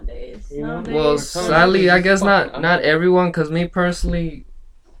that nowadays. You know? Nowadays, Well, telling sadly, her I to guess fuck not up. everyone, because me personally,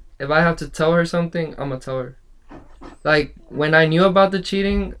 if I have to tell her something, I'm going to tell her. Like, when I knew about the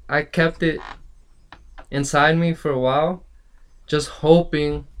cheating, I kept it inside me for a while, just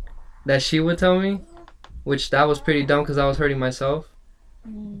hoping that she would tell me, which that was pretty dumb because I was hurting myself.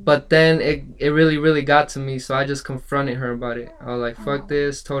 But then it really, really got to me, so I just confronted her about it. I was like, fuck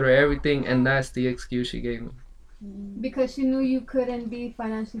this, told her everything, and that's the excuse she gave me. Because she knew you couldn't be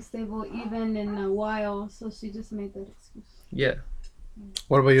financially stable even in a while, so she just made that excuse. Yeah.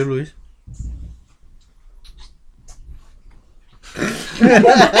 What about you, Luis?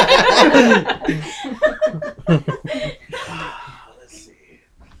 let's see.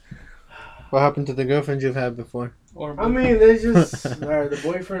 What happened to the girlfriends you've had before? Or I mean, there's just, the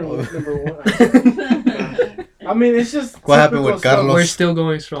boyfriend was number one. I mean, it's just. What happened with typical Carlos? We're still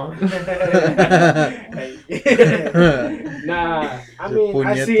going strong. stuff. Nah, I mean,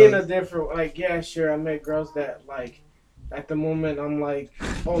 I see in a different, like, yeah, sure, I met girls that, like, at the moment, I'm like,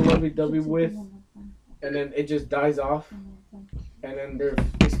 oh, lovey-dovey with, and then it just dies off, and then there are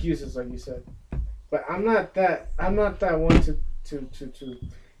excuses, like you said. But I'm not that one to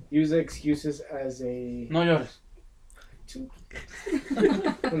use excuses as a, no llores.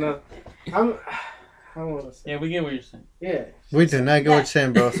 no, I don't want to say, Yeah, we get what you're saying. yeah. We do not get what you're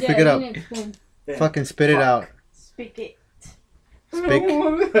saying, bro. Speak yeah, it up. you need to explain. Yeah. Fucking spit it out. Speak it.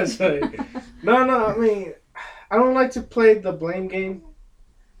 Speak. That's right. No, I mean, I don't like to play the blame game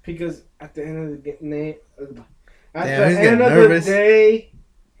because at the end of the Damn, at he's the getting end of nervous. the day,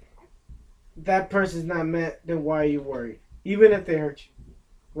 that person's not met. Then why are you worried? Even if they hurt you,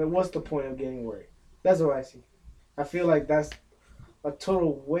 like, what's the point of getting worried? That's what I see. I feel like that's a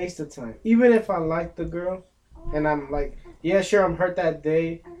total waste of time. Even if I like the girl, and I'm like, yeah, sure, I'm hurt that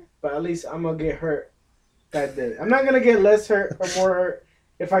day, but at least I'm gonna get hurt that day. I'm not gonna get less hurt or more hurt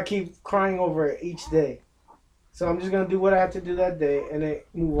if I keep crying over it each day. So I'm just gonna do what I have to do that day and then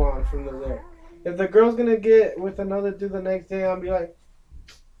move on from there. If the girl's gonna get with another dude the next day, I'll be like,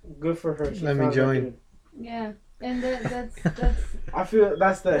 good for her. She Let me found her join. dude. Yeah, and that's I feel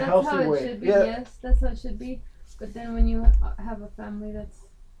that's the that's healthy how it way. should be. Yeah. Yes, that's how it should be. But then when you have a family, that's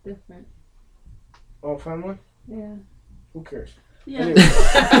different. Oh, family? Yeah. Who cares? Yeah. Anyway.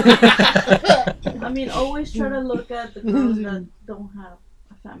 I mean, always try to look at the girls that don't have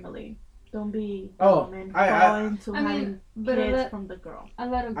a family. Don't be Oh, dumb and I- fall into I mean, having but kids from the girl. a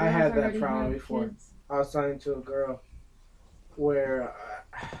lot of girls I had that already problem have before. kids. I was talking to a girl where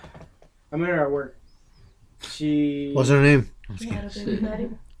I met her at work. She What's her name? She had a baby daddy.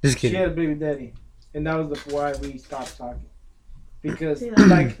 Just she kidding. had a baby daddy, and that was why we stopped talking. Because See, that's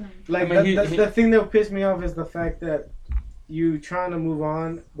like awesome. like I mean, the thing that pissed me off is the fact that you trying to move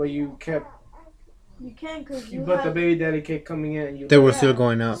on, but you kept You can't because but the baby daddy kept coming in. And you They were still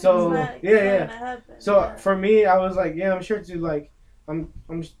going out. So yeah. Happen. So yeah. for me, I was like, yeah, I'm sure to like, I'm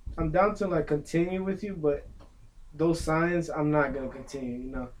down to like continue with you, but those signs, I'm not gonna continue.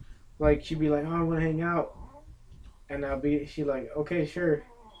 You know, like she'd be like, oh, I want to hang out, and she like, okay, sure,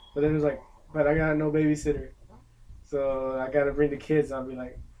 but then it was like, but I got no babysitter, so I gotta bring the kids. I'll be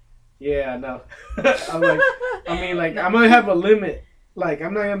like, yeah, no. I'm like, I'm gonna have a limit. Like,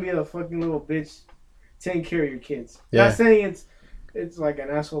 I'm not gonna be a fucking little bitch taking care of your kids. Yeah. Not saying it's like an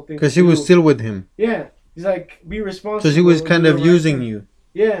asshole thing. Because to she was do. still with him. Yeah. He's like, be responsible. So she was kind do of the right using thing. you,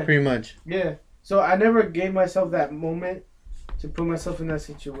 Yeah. pretty much. Yeah. So I never gave myself that moment to put myself in that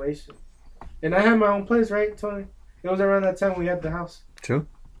situation. And I had my own place, right, Tony? It was around that time we had the house. True?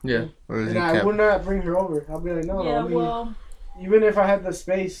 Yeah. Or is And it I cap? would not bring her over. I'll be like, no. Yeah, I mean, well, even if I had the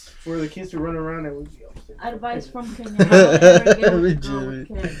space for the kids to run around, it would be upstairs. advice from Kenya. Don't ever get with a girl with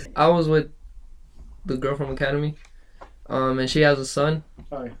kids. I was with the girl from Academy, and she has a son.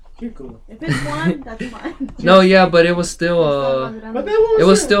 Oh, yeah. You're cool. If it's one, that's fine. No, yeah, but it was still But that it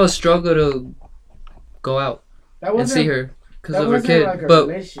was still a struggle to go out that and wasn't, see her because that of her wasn't kid. like a But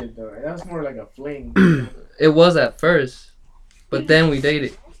relationship, though. That was more like a fling. it was at first, but then we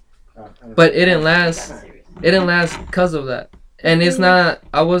dated. Oh, But it didn't last. It didn't last because of that. And it's not.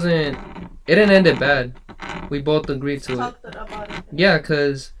 I wasn't. It didn't end it bad. We both agreed to it. Talked about it. Yeah,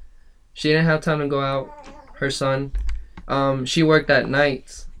 cause she didn't have time to go out. Her son. She worked at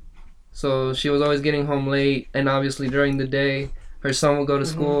nights, so she was always getting home late. And obviously during the day, her son would go to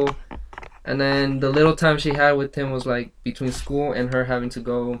school. And then the little time she had with him was like between school and her having to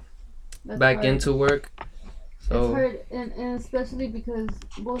go back into work. It's So hard, and especially because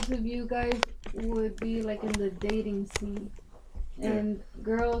both of you guys would be like in the dating scene, and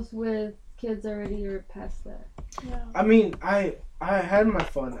girls with kids already are past that. Yeah. I mean, I had my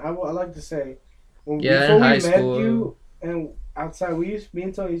fun. I like to say, Yeah, before in high we met school. you and outside, me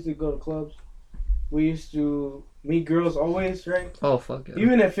and Tony used to go to clubs. We used to meet girls always, right? oh fuck it.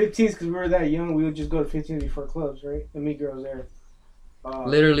 Even at 15s, because we were that young, we would just go to 15s before clubs, right? And meet girls there.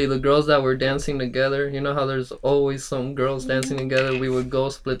 Literally, the girls that were dancing together, you know how there's always some girls dancing together, we would go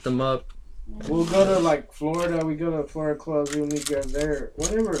split them up. We'll go to like Florida. We go to Florida clubs. We'll meet girls there.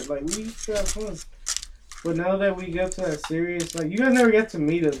 Whatever. Like we used to have fun. But now that we get to that serious, like you guys never get to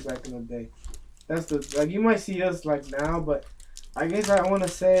meet us back in the day. That's the like you might see us like now, but I guess I want to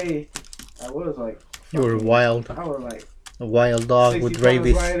say I was like You were wild. I was like A wild dog 60 with pounds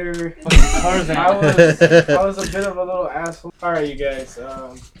rabies. lighter. Tarzan. I was a bit of a little asshole. All right, you guys.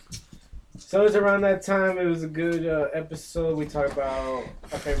 So it's around that time. It was a good episode. We talked about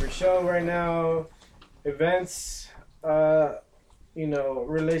our favorite show right now, events,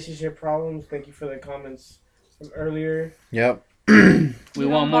 relationship problems. Thank you for the comments from earlier. Yep. We You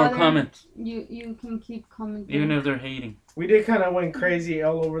want don't more bother. comments, You can keep commenting. even if they're hating. We did kind of went crazy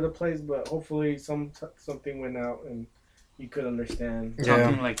all over the place, but hopefully something went out and you could understand. Yeah.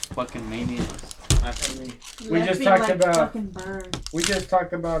 Talking like fucking maniacs. I mean, we Let's just be talked like about fucking birds. we just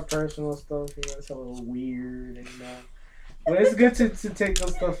talked about personal stuff. It's a little weird and but it's good to take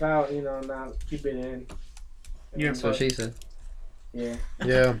those stuff out. Not keep it in. That's what she said. Yeah.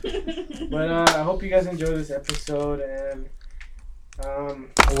 Yeah. But I hope you guys enjoyed this episode and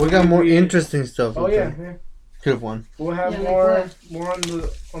We got more interesting stuff. oh yeah, Good one. we'll have Yeah, like more on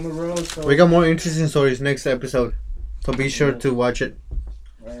the road. So We got more interesting stories next episode. So be sure to watch it.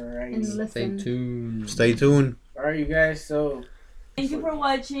 all right, And Stay listen. tuned. Stay tuned. all right, you guys. So Thank you for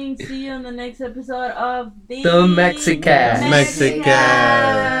watching. See you on the next episode of The Mexicast.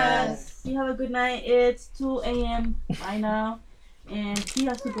 Mexicast. You have a good night. It's 2 a.m. by now. And he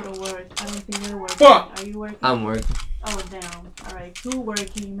has to go to work. I don't think you're working. Fuck. Are you working? I'm working. Oh, damn. Alright, two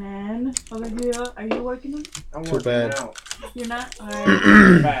working, man. Over here. Are you working? I'm Too working bad. out. You're not?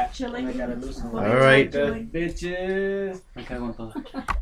 Alright. Fat. Chilling. I gotta lose some What weight. are you Alright. doing? Bitches. Me cago en todo.